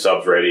all my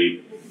subs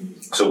ready.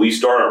 So we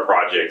start our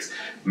projects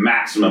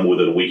maximum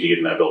within a week of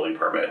getting that building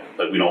permit.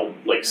 Like we don't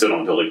sit on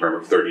the building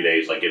permit for 30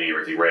 days, getting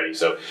everything ready.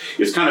 So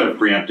it's kind of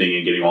preempting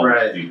and getting all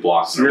these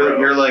blocks in a row.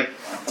 You're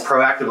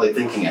proactively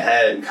thinking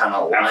ahead and kind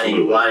of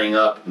lining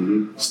up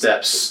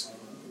steps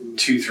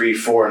 2, 3,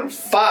 4, and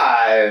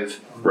 5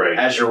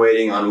 as you're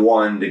waiting on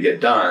 1 to get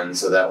done,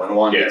 so that when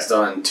 1 gets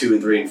done, 2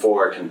 and 3 and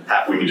 4 can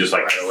happen. We can just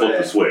flip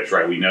the switch,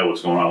 right? We know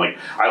what's going on.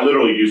 I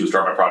literally usually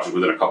start my project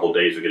within a couple of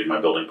days of getting my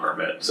building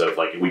permit. So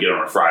if we get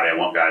on a Friday, I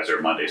want guys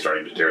there Monday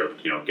starting to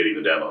getting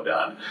the demo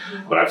done.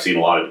 But I've seen a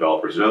lot of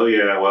developers, now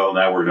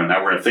we're going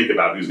to think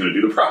about who's going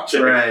to do the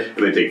project,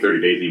 and they take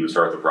 30 days to even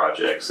start the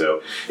project.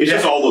 So it's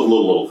just all those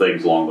little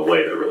things along the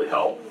way that really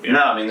help. No,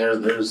 I mean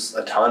there's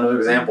a ton of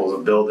examples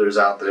of builders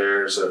out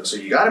there. So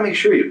you got to make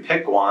sure you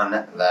pick one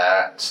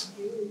that,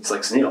 it's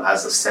like Sunil,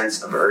 has a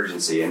sense of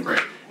urgency.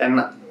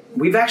 And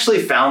we've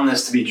actually found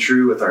this to be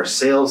true with our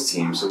sales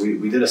team. So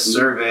we did a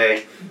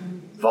survey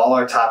of all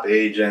our top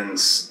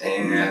agents,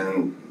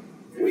 and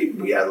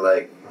we had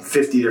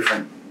 50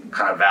 different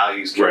kind of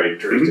values,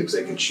 characteristics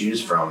they could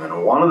choose from.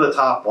 And one of the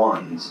top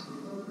ones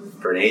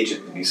for an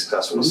agent to be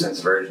successful is a sense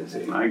of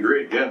urgency. I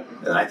agree,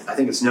 And I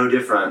think it's no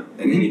different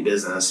in any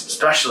business,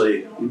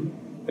 especially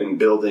in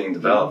building,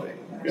 developing.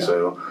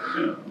 So,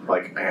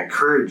 I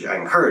encourage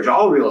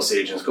all real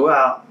estate agents, go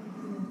out,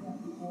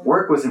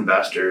 work with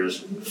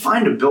investors,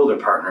 find a builder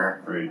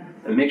partner,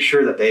 and make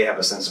sure that they have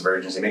a sense of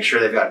urgency. Make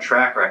sure they've got a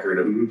track record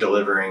of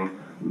delivering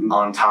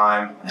on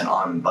time and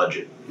on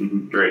budget.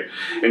 Great.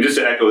 And just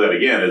to echo that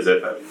again, is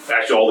that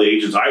actually all the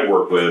agents I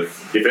work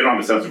with, if they don't have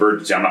a sense of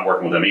urgency, I'm not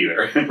working with them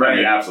either. I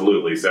mean,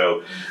 absolutely.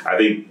 So I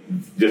think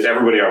just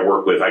everybody I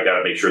work with, I got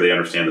to make sure they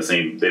understand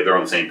they're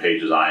on the same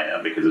page as I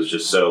am, because it's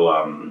just so,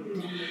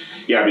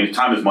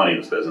 time is money in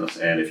this business.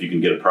 And if you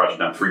can get a project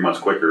done 3 months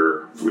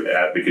quicker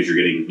because you're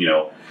getting,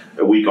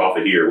 a week off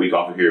of here, a week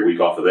off of here, a week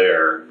off of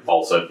there,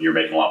 all of a sudden you're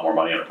making a lot more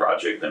money on a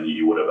project than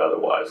you would have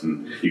otherwise.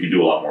 And you can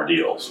do a lot more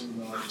deals.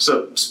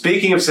 So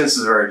speaking of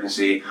senses of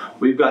urgency,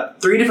 we've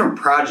got 3 different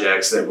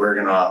projects that we're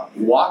going to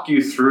walk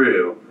you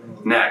through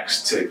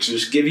next to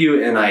just give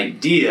you an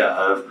idea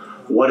of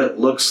what it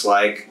looks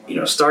like,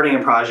 starting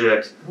a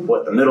project,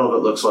 what the middle of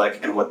it looks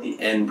like, and what the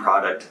end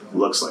product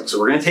looks like. So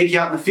we're going to take you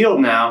out in the field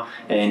now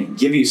and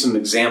give you some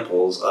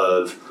examples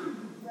of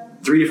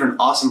 3 different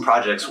awesome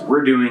projects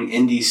we're doing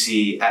in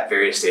DC at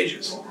various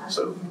stages.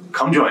 So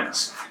come join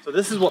us. So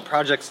this is what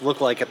projects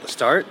look like at the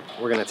start.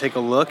 We're going to take a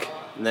look,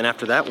 and then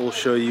after that, we'll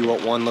show you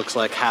what one looks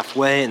like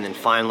halfway, and then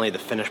finally the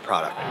finished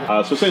product.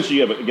 So essentially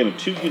you have, again, a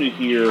 2-unit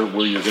here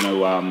where you're going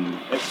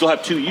to still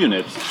have 2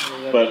 units,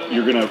 but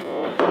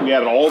we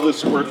added all this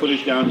square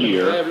footage down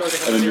here, and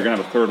then you're going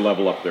to have a third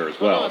level up there as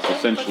well. So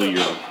essentially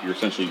you're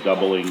essentially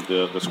doubling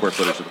the square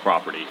footage of the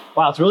property.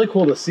 Wow, it's really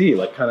cool to see,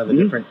 like, kind of the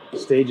different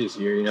stages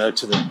here. You know,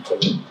 to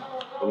the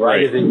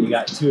right of it, you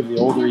got 2 of the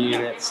older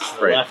units. To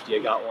the left,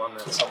 you got one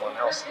that's someone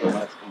else to the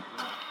left.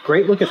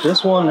 Great look at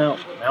this one.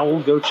 Now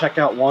we'll go check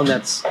out one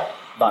that's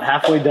about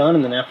halfway done,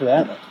 and then after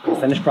that, the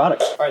finished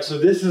product. All right, so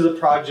this is a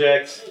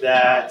project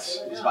that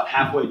is about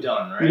halfway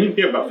done, right? Mm-hmm.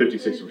 Yeah, about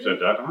 50-60%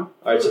 done. Uh-huh.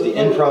 All right, so the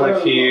end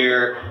product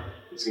here,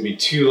 it's going to be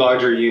 2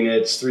 larger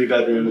units, 3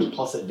 bedrooms,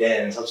 plus a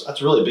den. So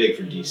that's really big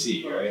for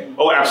DC, right?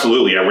 Oh,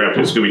 absolutely. Yeah,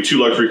 it's going to be 2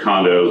 luxury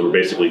condos. We're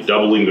basically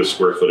doubling the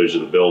square footage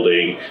of the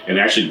building. And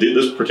actually,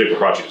 this particular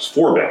project is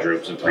 4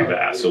 bedrooms and 3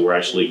 baths. So we're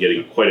actually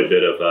getting quite a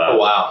bit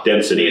of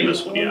density in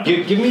this one. Yeah.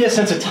 Give me a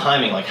sense of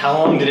timing. Like, how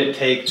long did it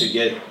take to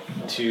get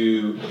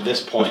to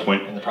this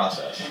point in the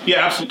process?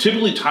 Yeah, absolutely.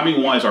 Typically,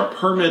 timing-wise, our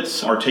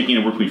permits are taking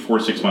anywhere between 4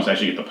 to 6 months to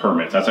actually get the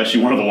permits. That's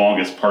actually one of the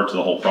longest parts of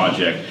the whole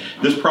project.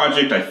 This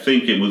project, I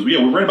think it was,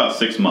 we're right about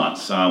 6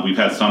 months. We've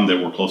had some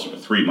that were closer to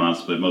 3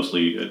 months, but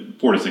mostly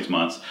 4 to 6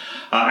 months.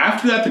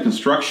 After that, the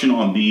construction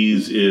on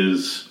these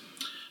is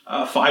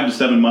 5 to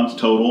 7 months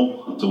total.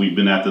 So we've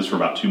been at this for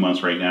about 2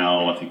 months right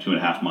now. I think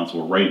 2.5 months.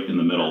 We're right in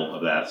the middle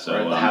of that. So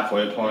right at the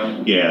halfway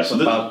point. Yeah. So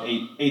about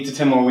 8 to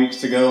 10 more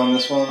weeks to go on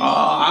this one.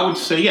 I would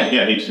say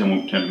 8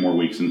 to 10 more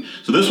weeks. And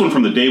so this one,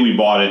 from the day we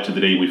bought it to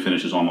the day we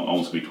finish, is almost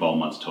going to be 12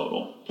 months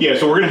total. Yeah.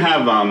 So we're going to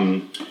have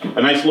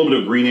a nice little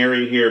bit of green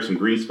area here, some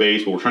green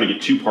space, but we're trying to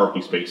get 2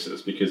 parking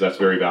spaces because that's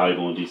very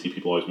valuable in DC.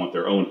 People always want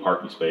their own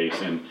parking space,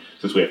 and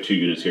since we have 2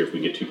 units here, if we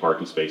get 2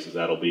 parking spaces,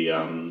 that'll be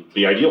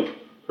ideal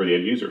for the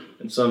end user.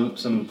 And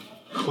some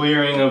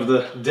clearing of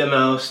the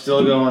demo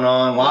still going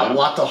on.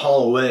 Lot to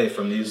haul away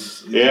from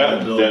these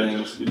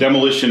buildings.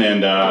 Demolition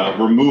and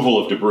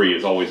removal of debris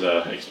is always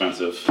an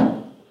expensive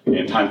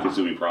and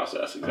time-consuming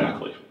process.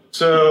 Exactly.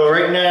 So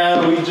right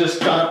now we just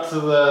got to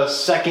the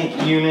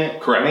 2nd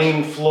unit. Correct.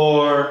 Main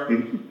floor.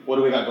 Mm-hmm. What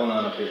do we got going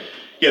on up here?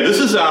 Yeah, this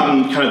is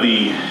kind of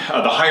the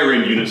higher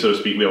end unit, so to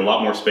speak. We have a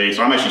lot more space.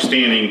 So I'm actually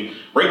standing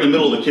right in the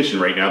middle of the kitchen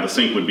right now. The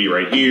sink would be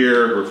right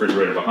here,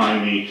 refrigerator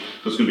behind me.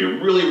 So it's going to be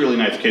a really, really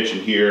nice kitchen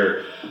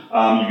here. You've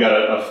got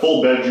a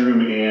full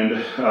bedroom and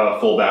a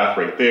full bath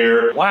right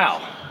there.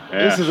 Wow,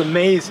 This is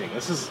amazing.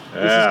 This is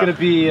going to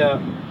be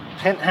a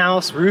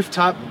penthouse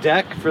rooftop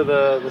deck for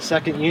the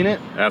 2nd unit.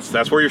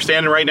 That's where you're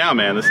standing right now,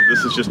 man. This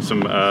is just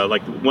some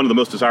like one of the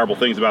most desirable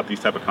things about these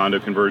type of condo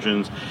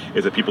conversions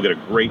is that people get a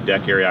great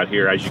deck area out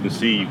here. As you can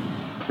see,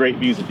 great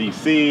views of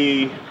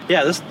DC.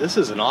 Yeah, this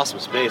is an awesome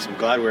space. I'm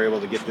glad we were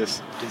able to get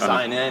this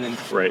design in,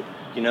 and right.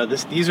 You know,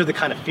 these are the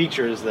kind of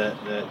features that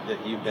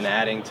you've been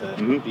adding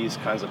to these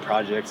kinds of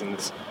projects, and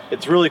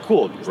it's really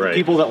cool because the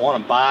people that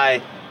want to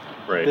buy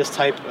this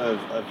type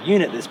of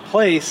unit, this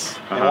place,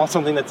 they want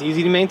something that's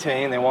easy to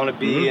maintain. They want to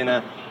be in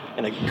a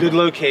good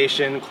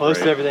location, close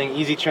to everything,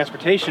 easy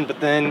transportation, but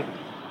then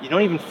you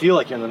don't even feel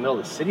like you're in the middle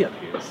of the city up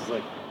here. This is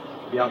like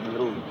be out in the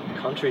middle of the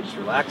country, just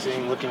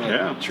relaxing, looking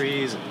at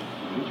trees,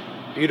 and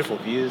beautiful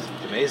views.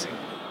 It's amazing.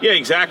 Yeah,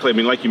 exactly. I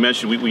mean, like you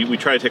mentioned, we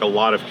try to take a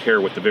lot of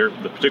care with the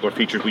particular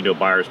features we know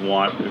buyers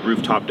want. The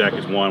rooftop deck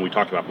is one. We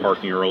talked about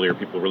parking earlier.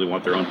 People really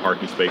want their own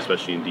parking space,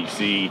 especially in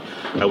DC.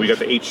 We got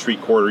the H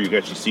Street corridor. You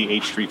actually see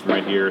H Street from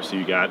right here. So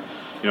you got,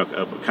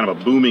 kind of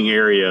a booming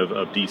area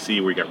of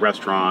DC where you got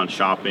restaurants,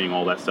 shopping,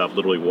 all that stuff,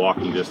 literally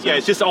walking distance. Yeah,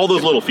 it's just all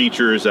those little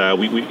features.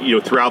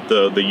 We throughout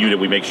the unit,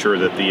 we make sure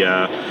that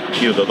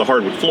the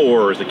hardwood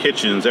floors, the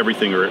kitchens,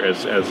 everything are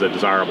as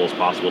desirable as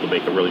possible to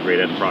make a really great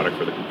end product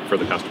for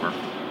the customer.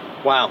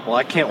 Wow, well,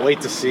 I can't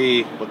wait to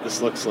see what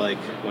this looks like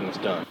when it's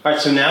done. All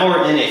right, so now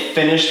we're in a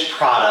finished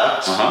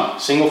product,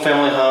 single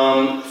family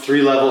home,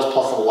 3 levels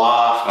plus a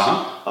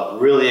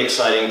loft. Really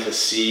exciting to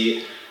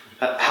see.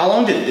 How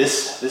long did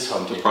this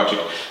home take?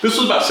 Project. This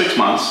was about 6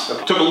 months.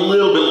 It took a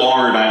little bit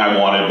longer than I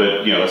wanted,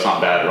 but that's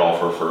not bad at all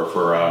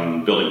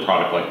for building a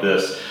product like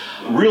this.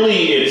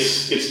 Really,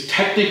 it's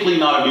technically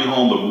not a new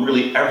home, but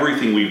really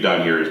everything we've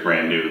done here is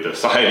brand new. The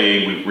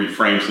siding, we've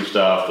reframed some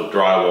stuff, the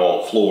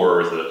drywall,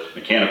 floors, the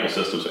mechanical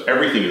systems, so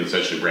everything is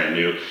essentially brand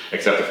new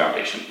except the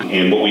foundation.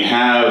 And what we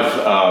have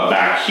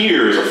back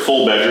here is a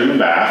full bedroom and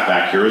bath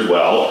back here as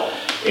well.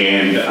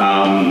 And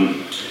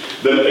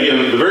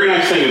the very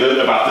nice thing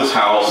about this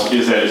house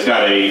is that it's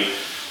got a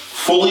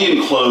fully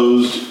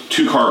enclosed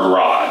 2-car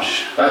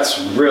garage. That's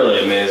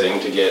really amazing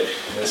to get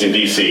in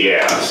DC,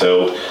 yeah.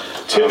 So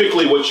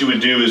typically what you would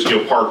do is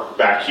park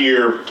back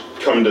here,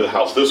 come into the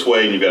house this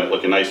way, and you've got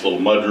like a nice little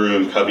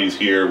mudroom, cubbies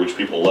here, which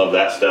people love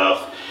that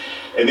stuff.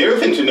 And the other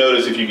thing to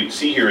notice, if you can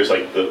see here, is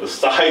like the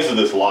size of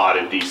this lot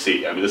in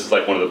DC. I mean, this is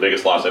like one of the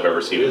biggest lots I've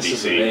ever seen in DC. This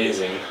is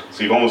amazing.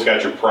 So you've almost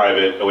got your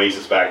private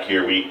oasis back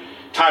here.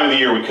 Time of the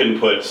year we couldn't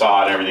put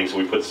sod and everything, so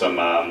we put some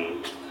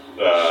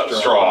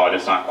straw, and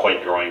it's not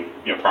quite growing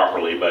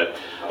properly. But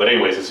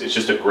anyways, it's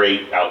just a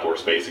great outdoor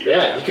space.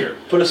 Yeah, you could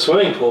put a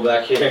swimming pool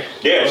back here.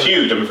 Yeah, it's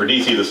huge. I mean, for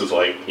DC, this is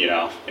like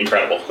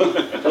incredible.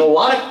 And a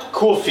lot of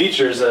cool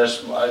features that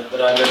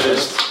I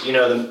noticed.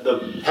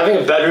 The having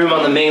a bedroom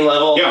on the main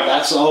level. Yeah.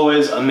 That's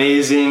always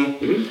amazing.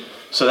 Mm-hmm.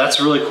 So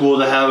that's really cool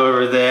to have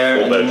over there.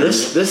 Full And then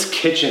bedroom. this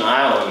kitchen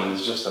island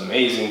is just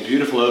amazing.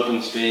 Beautiful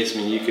open space.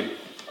 I mean,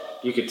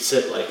 you could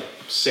sit like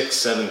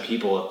 6-7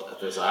 people at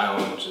this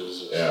island, which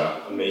is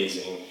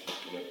amazing.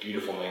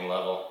 Beautiful main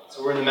level.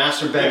 So we're in the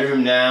master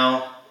bedroom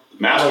now.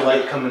 Master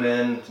light coming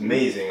in. It's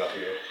amazing up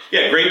here.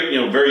 Yeah, great.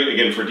 Very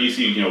again for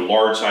DC.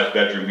 Large size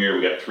bedroom here.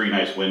 We got 3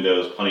 nice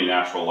windows, plenty of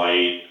natural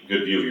light,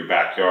 good view of your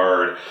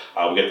backyard.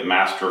 We got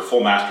the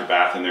full master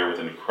bath in there with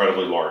an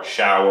incredibly large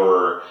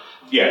shower.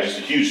 Yeah, just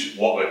a huge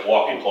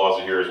walk-in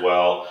closet here as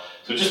well.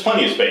 So just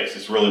plenty of space.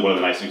 It's really one of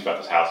the nice things about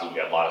this house is we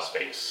got a lot of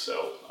space.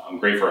 So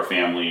great for a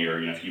family,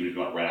 or if you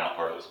want to rent out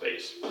part of the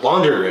space.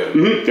 Laundry room.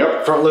 Mm-hmm.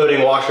 Yep.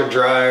 Front-loading washer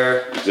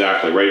dryer.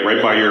 Exactly.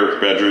 Right by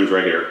your bedrooms,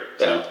 right here.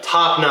 So.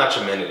 Top-notch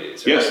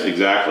amenities. Right? Yes,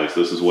 exactly.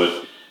 So this is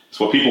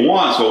what people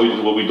want.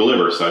 It's what we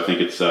deliver. So I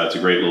think it's a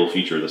great little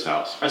feature of this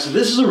house. All right, so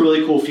this is a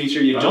really cool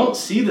feature. You don't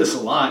see this a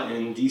lot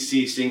in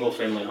DC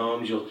single-family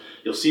homes.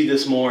 You'll see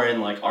this more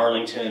in like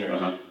Arlington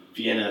or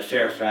Vienna,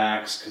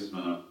 Fairfax,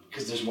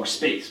 because there's more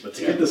space. But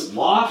to get this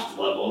loft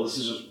level, this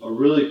is just a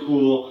really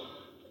cool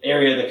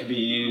area that could be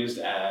used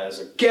as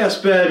a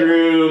guest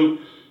bedroom,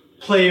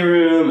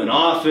 playroom, an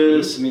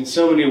office. I mean,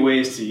 so many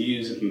ways to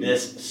use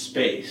this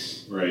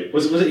space. Right.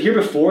 Was it here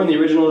before in the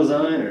original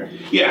design, or?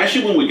 Yeah,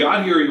 actually, when we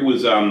got here, it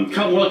was kind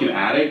of more like an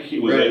attic. It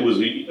was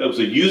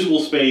a usable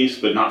space,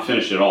 but not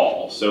finished at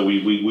all. So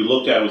we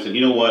looked at it and said,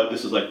 you know what,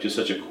 this is like just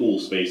such a cool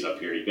space up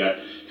here. You've got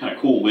kind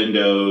of cool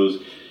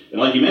windows. And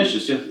like you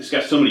mentioned, it's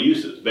got so many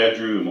uses: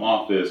 bedroom,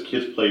 office,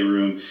 kids'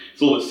 playroom.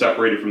 It's a little bit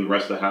separated from the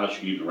rest of the house. You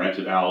can even rent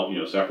it out,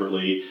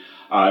 separately.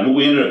 And what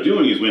we ended up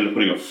doing is we ended up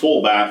putting a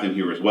full bath in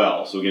here as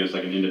well. So again, it's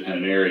like an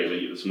independent area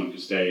that someone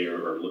could stay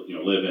or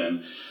live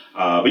in.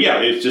 But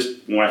yeah, it's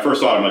just when I first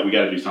saw it, I'm like, we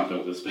got to do something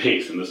with this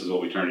space, and this is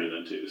what we turned it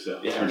into.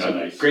 So it turned out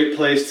nice. Great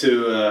place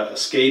to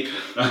escape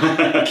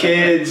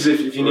kids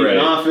if you need an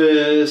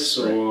office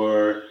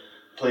or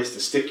place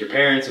to stick your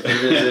parents if you're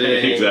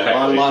visiting.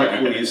 Exactly. A lot of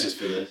cool uses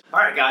for this. All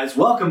right, guys,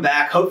 welcome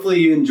back. Hopefully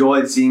you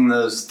enjoyed seeing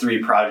those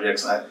 3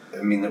 projects. I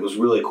mean, it was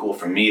really cool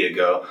for me to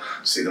go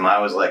see them. I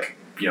always like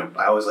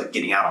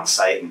getting out on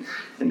site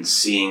and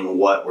seeing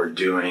what we're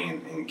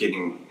doing and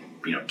getting,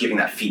 giving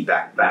that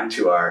feedback back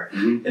to our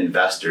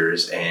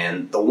investors.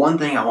 And the one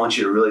thing I want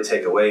you to really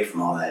take away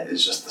from all that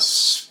is just the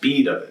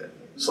speed of it.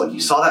 So like you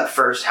saw that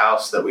first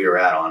house that we were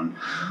at on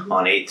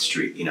 8th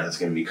Street, it's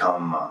going to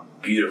become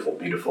beautiful,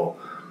 beautiful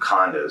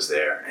condos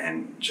there.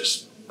 And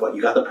just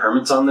you got the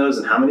permits on those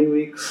in how many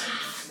weeks?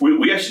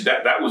 We actually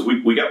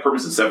we got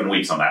permits in 7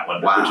 weeks on that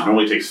one, wow. Which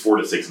normally takes 4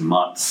 to 6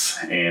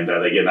 months. And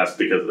again, that's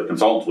because of the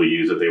consultants we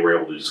use, that they were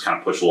able to just kind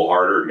of push a little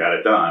harder and got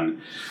it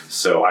done.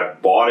 So I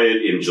bought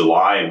it in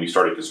July, and we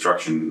started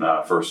construction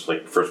first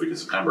week of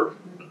September.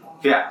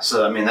 Yeah,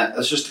 so I mean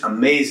that's just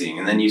amazing.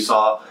 And then you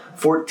saw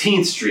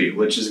 14th Street,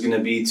 which is going to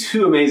be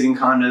 2 amazing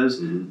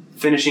condos,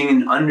 finishing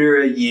in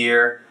under a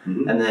year.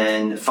 And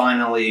then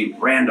finally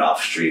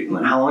Randolph Street.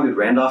 How long did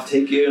Randolph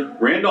take you?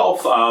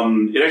 Randolph,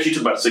 it actually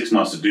took about 6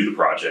 months to do the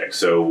project.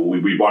 So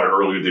we bought it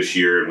earlier this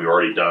year, and we've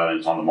already done it.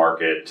 It's on the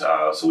market.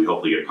 So we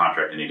hopefully get a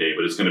contract any day.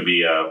 But it's going to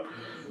be a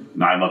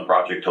 9-month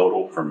project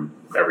total from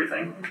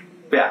everything.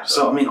 Yeah,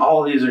 so I mean,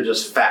 all of these are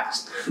just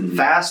fast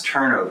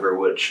turnover,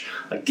 which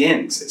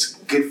again, it's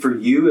good for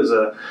you as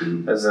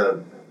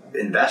a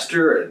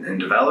investor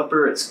and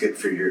developer. It's good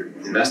for your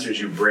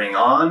investors you bring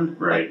on.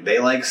 Right. Like, they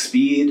like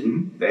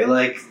speed. They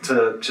like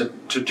to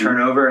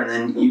turn over, and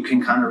then you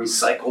can kind of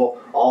recycle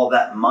all of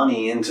that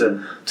money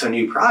into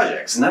new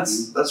projects. And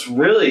that's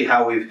really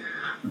how we've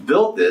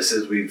built this.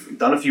 Is we've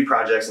done a few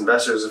projects,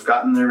 investors have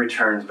gotten their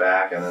returns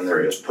back, and then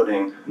they're just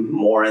putting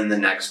more in the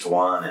next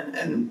one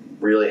and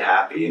really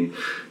happy. And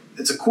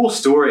it's a cool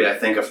story, I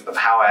think, of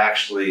how I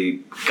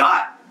actually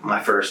got my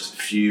first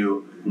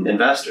few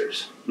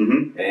investors.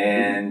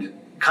 And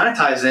kind of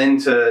ties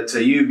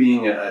into you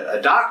being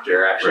a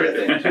doctor, actually, I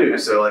think, too.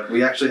 So, like,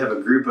 we actually have a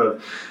group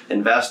of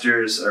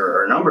investors,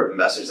 or a number of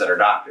investors that are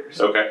doctors.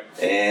 Okay.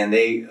 And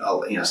they,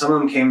 some of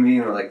them came to me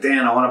and were like,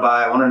 Dan, I want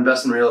to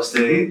invest in real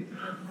estate.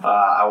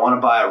 I want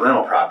to buy a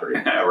rental property.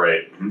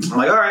 Right. I'm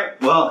like, all right,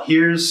 well,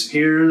 here's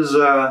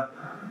the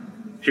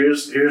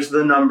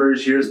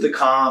numbers, here's the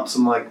comps.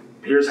 I'm like,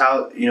 here's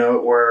how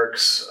it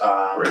works.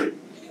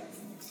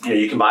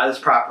 You can buy this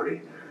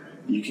property.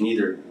 You can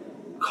either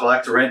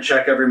collect a rent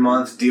check every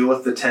month, deal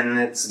with the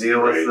tenants,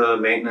 deal with the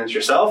maintenance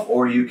yourself,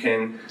 or you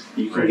can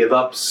give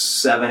up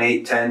 7,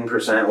 8,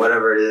 10%,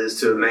 whatever it is,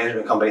 to a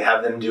management company,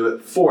 have them do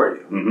it for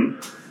you.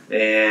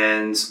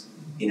 And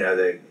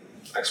they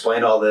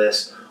explained all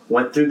this,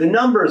 went through the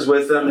numbers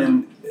with them,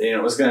 and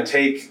it was going to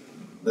take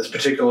this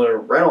particular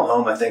rental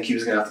home, I think he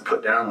was going to have to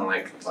put down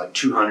like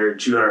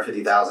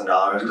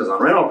 $250,000 because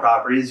on rental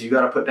properties, you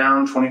got to put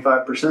down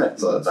 25%.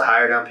 So it's a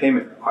higher down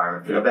payment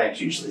requirement for the banks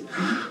usually,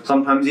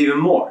 sometimes even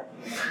more.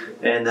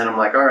 And then I'm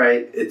like, all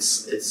right,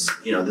 it's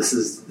this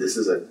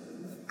is a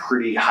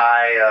pretty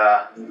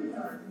high,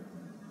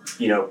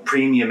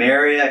 premium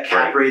area.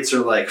 Cap rates are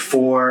like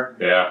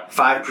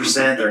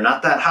 5%. They're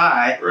not that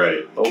high.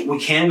 Right. But we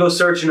can go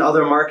search in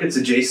other markets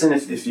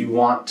adjacent if you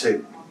want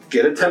to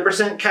get a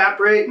 10% cap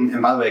rate.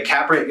 And by the way,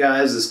 cap rate,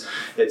 guys,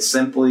 it's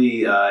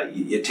simply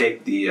you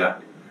take the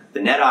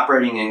net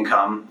operating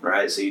income,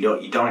 right? So you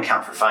don't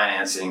account for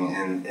financing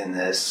in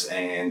this,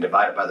 and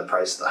divide it by the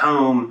price of the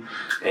home,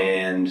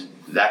 and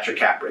that's your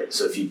cap rate.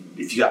 So if you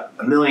got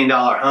 $1 million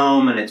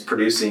home and it's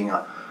producing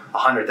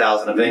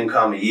 $100,000 of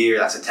income a year,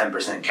 that's a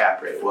 10%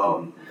 cap rate.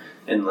 Well,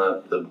 in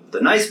the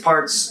nice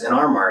parts in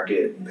our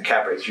market, the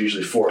cap rate's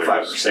usually 4 or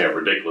 5%. Yeah,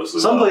 ridiculous.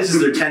 Some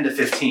places they're 10 to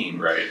 15.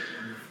 Right.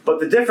 But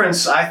the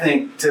difference, I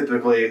think,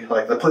 typically,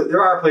 like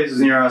there are places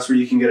near us where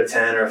you can get a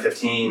 10 or a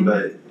 15,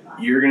 but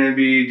you're going to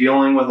be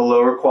dealing with a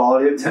lower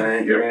quality of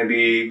tenant. You're going to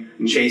be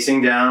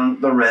chasing down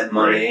the rent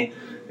money,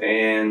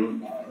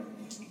 and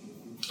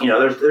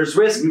there's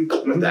risk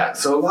with that.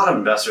 So a lot of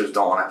investors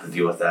don't want to have to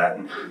deal with that.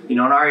 And in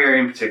our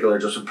area in particular,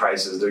 just with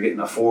prices, they're getting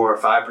a 4 or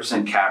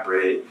 5% cap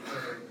rate.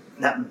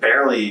 That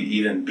barely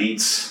even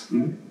beats.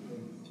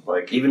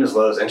 Like, even as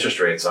low as interest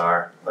rates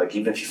are, like,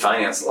 even if you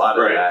finance a lot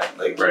of that,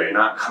 like, you're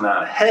not coming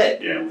out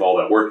ahead. Yeah, with all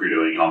that work you're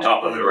doing on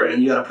top of it, right?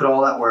 And you got to put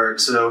all that work.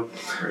 So,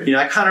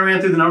 I kind of ran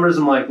through the numbers.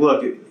 I'm like,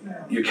 look,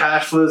 your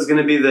cash flow is going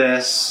to be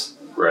this.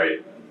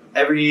 Right.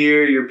 Every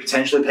year, you're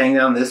potentially paying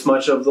down this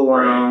much of the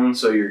loan,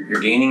 so you're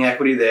gaining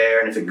equity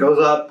there. And if it goes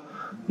up,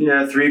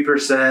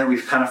 3%,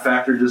 we've kind of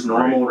factored just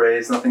normal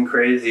rates, nothing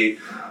crazy.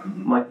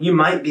 I'm like, you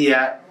might be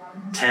at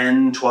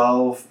 10,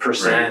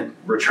 12%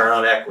 return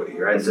on equity,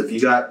 right? So if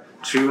you got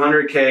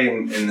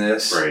 $200K in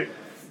this,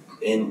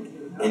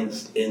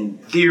 in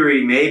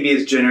theory, maybe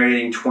it's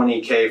generating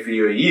 $20K for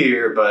you a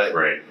year, but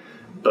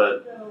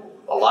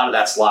a lot of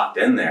that's locked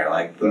in there,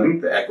 like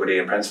the equity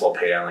and principal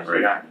pay down. Like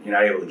you're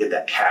not able to get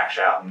that cash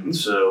out. And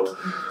so,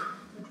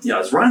 I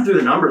was running through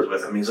the numbers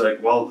with him. He's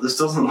like, "Well, this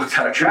doesn't look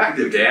that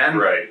attractive, Dan."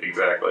 Right,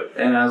 exactly.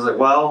 And I was like,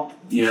 "Well,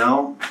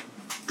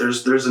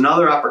 there's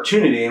another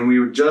opportunity," and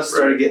we just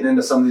started getting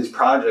into some of these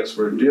projects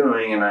we're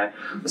doing. And I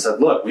said,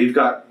 "Look, we've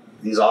got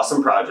these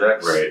awesome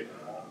projects. Right.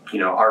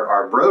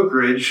 Our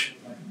brokerage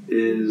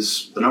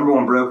is the number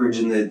one brokerage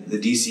in the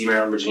DC,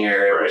 Maryland, Virginia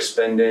area. We're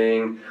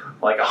spending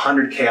like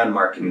 $100K on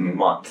marketing a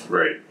month.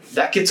 Right.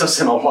 That gets us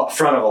in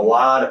front of a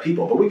lot of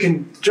people, but we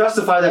can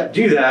justify that,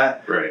 do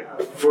that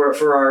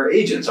for our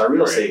agents, our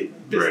real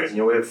estate business.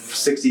 We have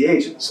 60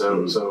 agents,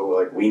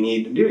 so we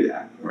need to do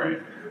that. Right.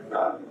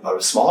 A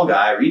small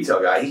guy,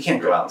 retail guy, he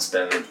can't go out and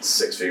spend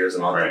 6 figures a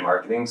month on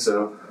marketing.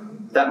 So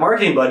that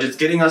marketing budget's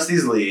getting us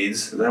these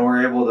leads. Then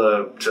we're able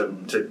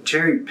to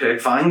cherry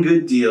pick, find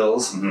good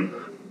deals, and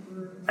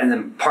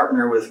then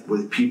partner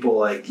with people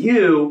like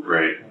you.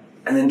 Right.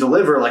 And then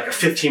deliver like a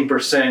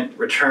 15%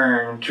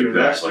 return to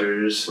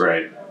investors.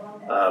 Right.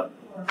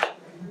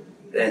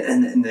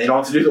 And they don't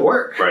have to do the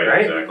work.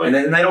 Right. Exactly. And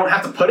then they don't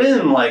have to put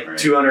in like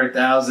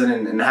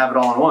 $200,000 and have it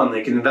all in one.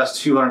 They can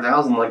invest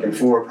 $200,000 like in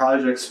 4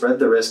 projects, spread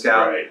the risk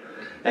out. Right.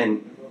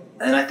 And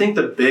I think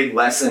the big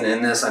lesson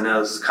in this, I know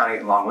this is kind of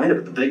getting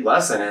long-winded, but the big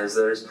lesson is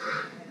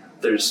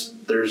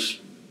there's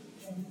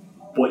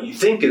what you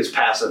think is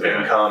passive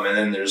income, and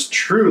then there's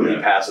truly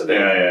passive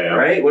income,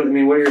 right? What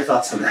are your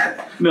thoughts on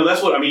that? No,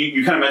 that's what,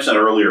 you kind of mentioned that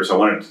earlier, so I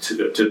wanted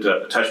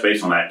to touch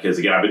base on that, because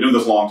again, I've been doing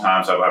this a long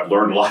time, so I've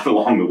learned a lot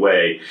along the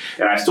way,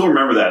 and I still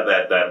remember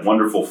that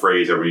wonderful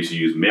phrase everybody used to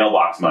use,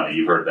 mailbox money.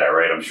 You've heard that,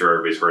 right? I'm sure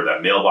everybody's heard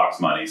that,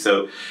 mailbox money.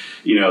 So,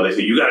 they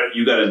say you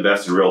got to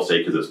invest in real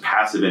estate because it's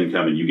passive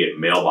income and you get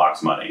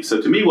mailbox money. So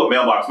to me, what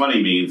mailbox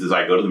money means is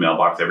I go to the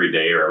mailbox every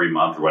day or every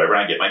month or whatever,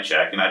 and I get my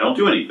check and I don't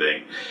do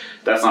anything.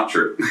 That's not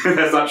true.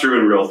 That's not true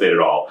in real estate at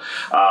all.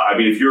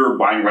 If you're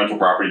buying rental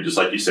property, just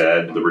like you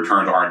said, the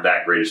returns aren't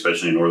that great,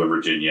 especially in Northern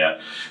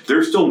Virginia.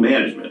 There's still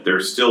management.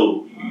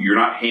 You're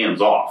not hands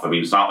off.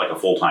 It's not like a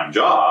full-time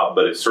job,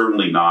 but it's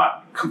certainly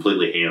not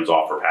completely hands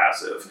off or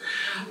passive.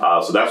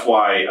 So that's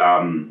why,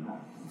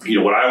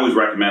 what I always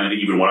recommend, and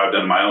even what I've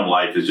done in my own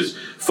life, is just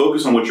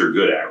focus on what you're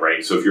good at,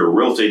 right? So if you're a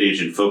real estate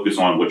agent, focus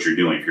on what you're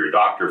doing. If you're a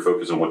doctor,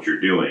 focus on what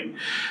you're doing.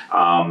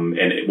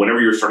 And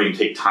whenever you're starting to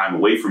take time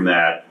away from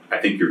that, I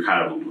think you're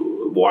kind of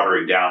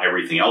watering down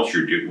everything else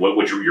you're doing,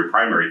 what your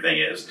primary thing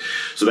is.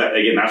 So that,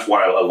 again, that's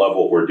why I love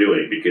what we're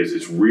doing, because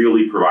it's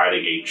really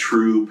providing a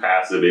true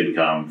passive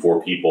income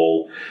for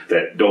people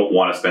that don't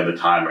want to spend the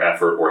time or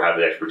effort or have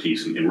the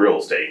expertise in real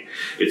estate.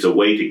 It's a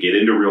way to get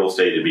into real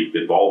estate and be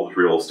involved with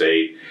real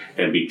estate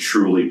and be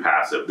truly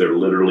passive. There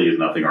literally is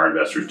nothing our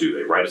investors do.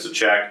 They write us a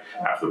check.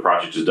 After the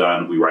project is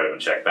done, we write them a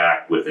check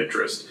back with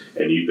interest.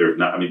 And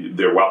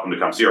they're welcome to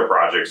come see our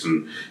projects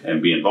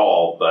and be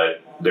involved,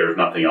 but there's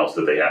nothing else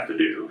that they have to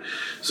do.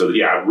 So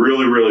yeah,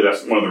 really,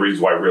 that's one of the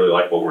reasons why I really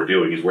like what we're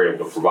doing is we're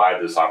able to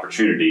provide this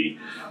opportunity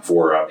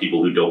for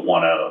people who don't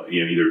want to,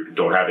 either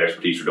don't have the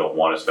expertise or don't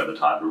want to spend the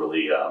time to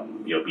really,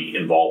 be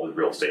involved with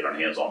real estate on a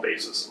hands-on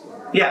basis.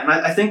 Yeah, and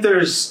I think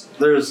there's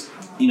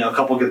a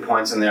couple good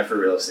points in there for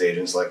real estate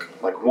agents.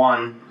 Like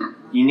one,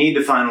 you need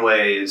to find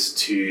ways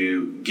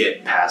to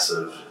get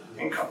passive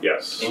income.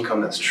 Yes.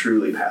 Income that's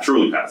truly passive.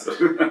 Truly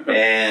passive.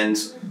 And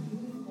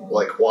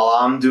like while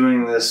I'm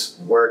doing this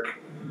work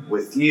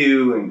with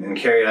you and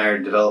Carrie and I are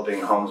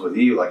developing homes with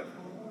you, like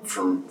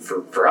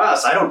for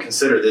us, I don't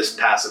consider this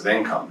passive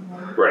income.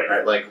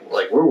 Right?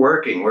 Like we're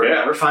working,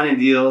 we're finding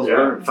deals,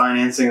 we're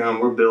financing them,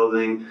 we're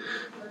building.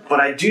 But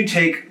I do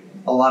take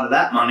a lot of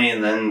that money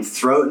and then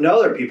throw it into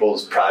other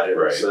people's projects.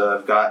 Right. So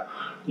I've got,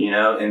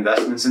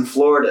 investments in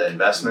Florida,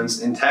 investments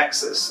in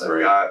Texas.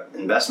 I've got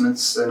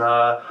investments in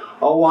a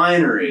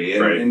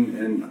winery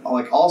and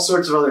like all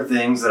sorts of other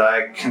things that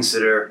I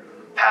consider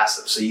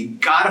passive. So you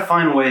got to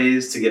find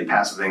ways to get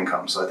passive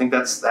income. So I think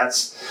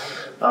that's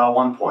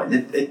one point.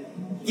 It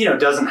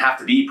doesn't have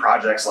to be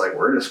projects like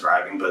we're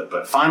describing,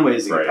 but find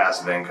ways to get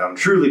passive income,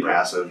 truly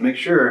passive. Make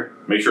sure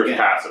it's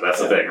passive.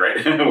 That's the thing,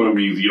 right? When it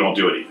means you don't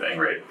do anything,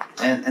 right?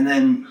 And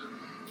then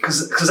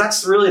because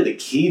that's really the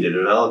key to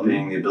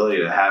developing the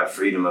ability to have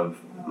freedom of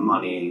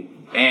money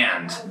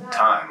and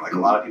time. Like a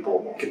lot of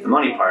people get the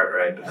money part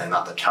right, but then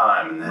not the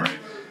time, and then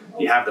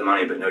you have the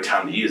money but no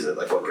time to use it.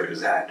 Like what good is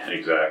that?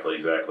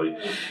 Exactly.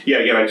 Yeah,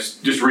 again, I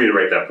just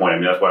reiterate that point. I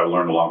mean, that's what I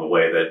learned along the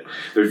way, that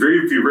there's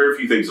very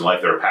few things in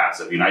life that are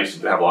passive. I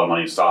used to have a lot of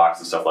money in stocks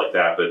and stuff like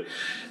that, but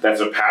that's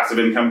a passive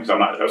income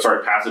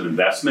passive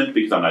investment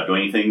because I'm not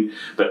doing anything,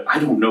 but I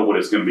don't know what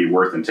it's going to be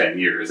worth in 10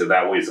 years. And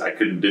that was,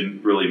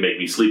 didn't really make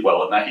me sleep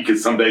well at night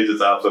because some days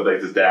it's up, some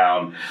days it's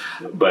down.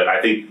 But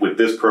I think with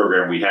this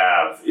program we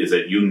have is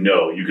that you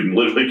can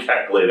literally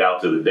calculate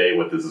out to the day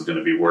what this is going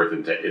to be worth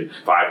in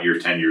 5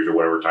 years, 10 years, or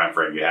whatever time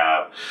frame you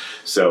have.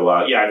 So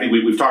I think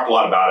we've talked a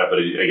lot about it, but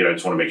again, I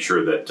just want to make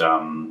sure that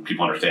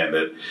people understand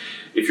that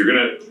if you're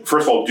going to,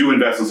 first of all, do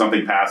invest in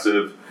something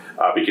passive,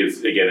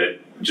 because again,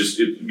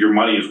 your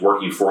money is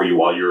working for you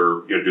while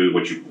you're doing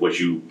what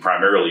you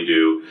primarily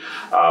do.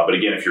 But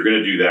again, if you're going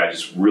to do that,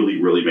 just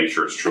really make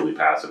sure it's truly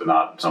passive and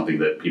not something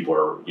that people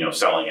are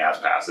selling as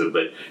passive,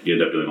 but you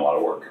end up doing a lot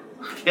of work.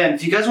 Yeah, and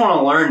if you guys want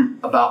to learn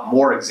about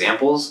more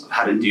examples of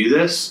how to do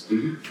this,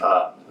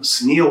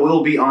 Sunil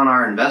will be on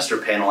our investor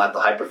panel at the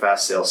HyperFast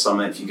Sales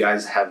Summit. If you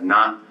guys have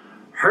not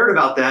heard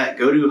about that,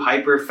 go to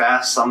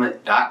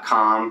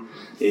hyperfastsummit.com.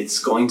 It's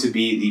going to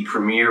be the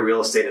premier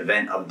real estate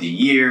event of the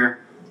year,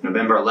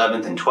 November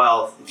 11th and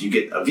 12th. If you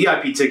get a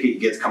VIP ticket, you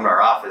get to come to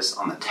our office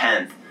on the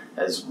 10th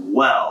as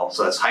well.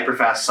 So that's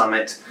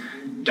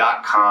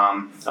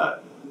hyperfastsummit.com.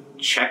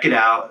 Check it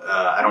out.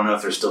 I don't know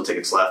if there's still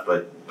tickets left,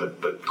 but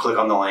click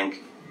on the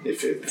link.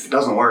 If it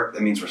doesn't work,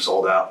 that means we're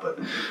sold out. But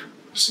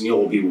Sunil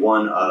will be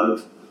one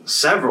of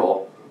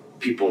several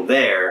people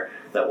there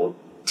that will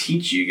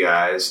teach you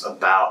guys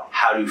about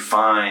how to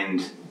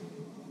find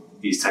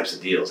these types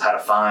of deals, how to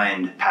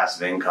find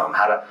passive income,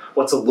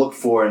 what to look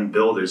for in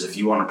builders if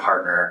you want to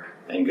partner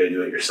and go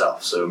do it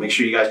yourself. So make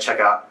sure you guys check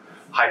out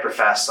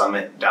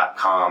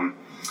hyperfastsummit.com,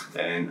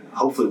 and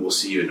hopefully we'll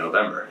see you in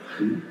November.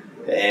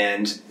 Mm-hmm.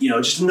 And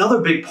just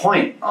another big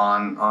point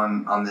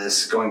on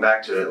this, going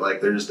back to it, like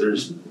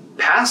there's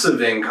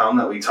passive income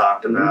that we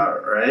talked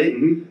about, right?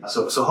 Mm-hmm.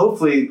 So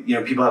hopefully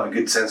people have a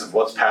good sense of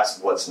what's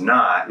passive, what's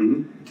not.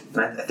 Mm-hmm.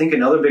 And I think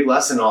another big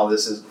lesson in all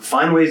this is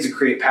find ways to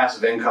create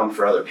passive income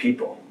for other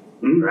people.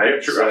 Mm-hmm. Right?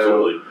 Yeah, sure,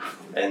 absolutely.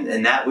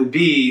 And that would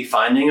be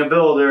finding a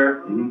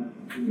builder,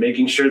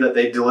 making sure that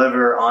they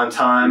deliver on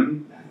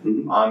time,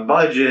 on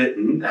budget,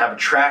 and have a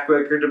track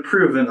record to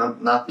prove it,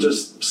 not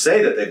just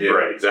say that they do.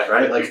 Right, exactly.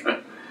 Right? Like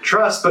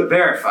trust but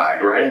verify.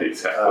 Right,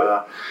 exactly.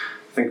 I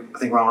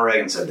think Ronald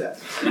Reagan said that.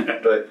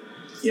 But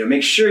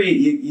make sure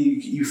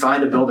you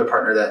find a builder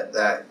partner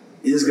that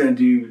is going to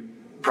do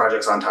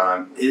projects on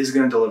time, is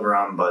going to deliver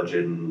on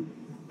budget, and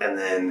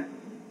then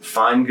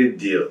find good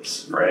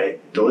deals, right?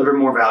 Deliver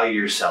more value to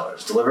your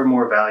sellers, deliver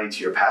more value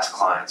to your past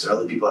clients or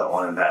other people that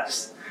want to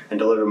invest, and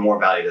deliver more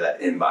value to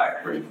that end buyer.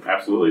 Right.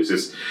 Absolutely.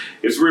 It's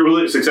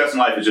really success in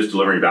life is just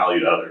delivering value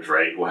to others,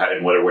 right? In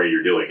whatever way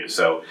you're doing it.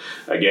 So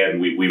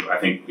again, I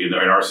think in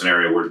our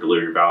scenario, we're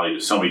delivering value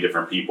to so many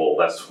different people.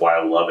 That's why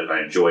I love it and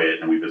I enjoy it,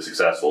 and we've been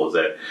successful, is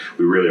that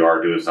we really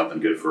are doing something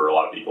good for a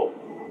lot of people.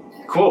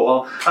 Cool.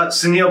 Well,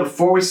 Sunil,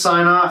 before we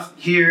sign off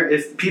here,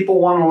 if people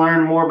want to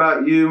learn more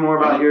about you, more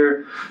about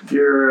your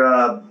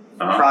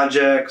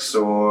projects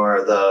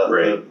or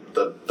the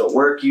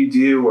work you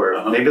do,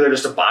 or maybe they're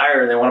just a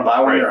buyer and they want to buy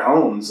one of your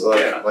homes,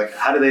 like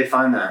how do they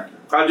find that?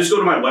 Just go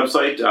to my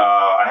website.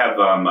 I have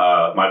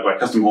my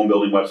custom home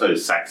building website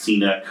is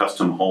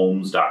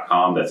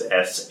saxenacustomhomes.com. That's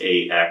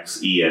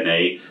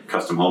SAXENA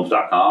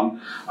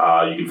customhomes.com.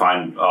 You can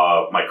find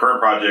my current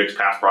projects,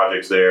 past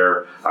projects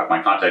there.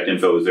 My contact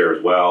info is there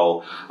as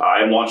well.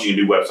 I am launching a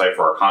new website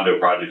for our condo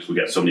projects. We've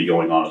got so many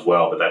going on as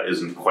well, but that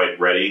isn't quite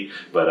ready.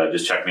 But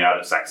just check me out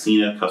at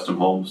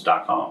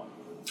saxenacustomhomes.com.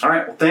 All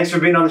right. Well, thanks for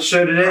being on the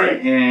show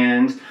today,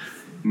 and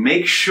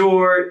make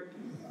sure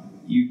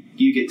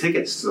you get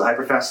tickets to the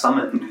HyperFast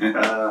Summit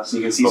so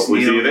you can see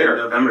Sunil in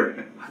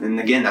November. And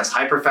again, that's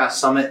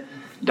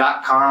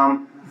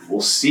hyperfastsummit.com.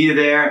 We'll see you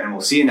there, and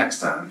we'll see you next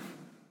time.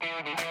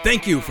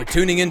 Thank you for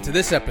tuning in to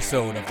this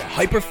episode of the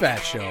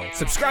HyperFast Show.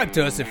 Subscribe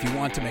to us if you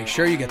want to make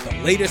sure you get the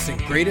latest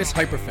and greatest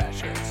HyperFast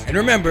shows. And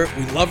remember,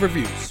 we love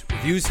reviews.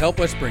 Reviews help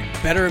us bring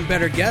better and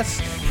better guests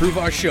and improve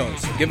our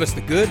shows. So give us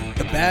the good,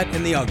 the bad,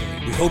 and the ugly.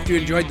 We hope you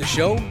enjoyed the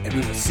show, and we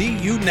will see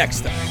you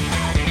next time.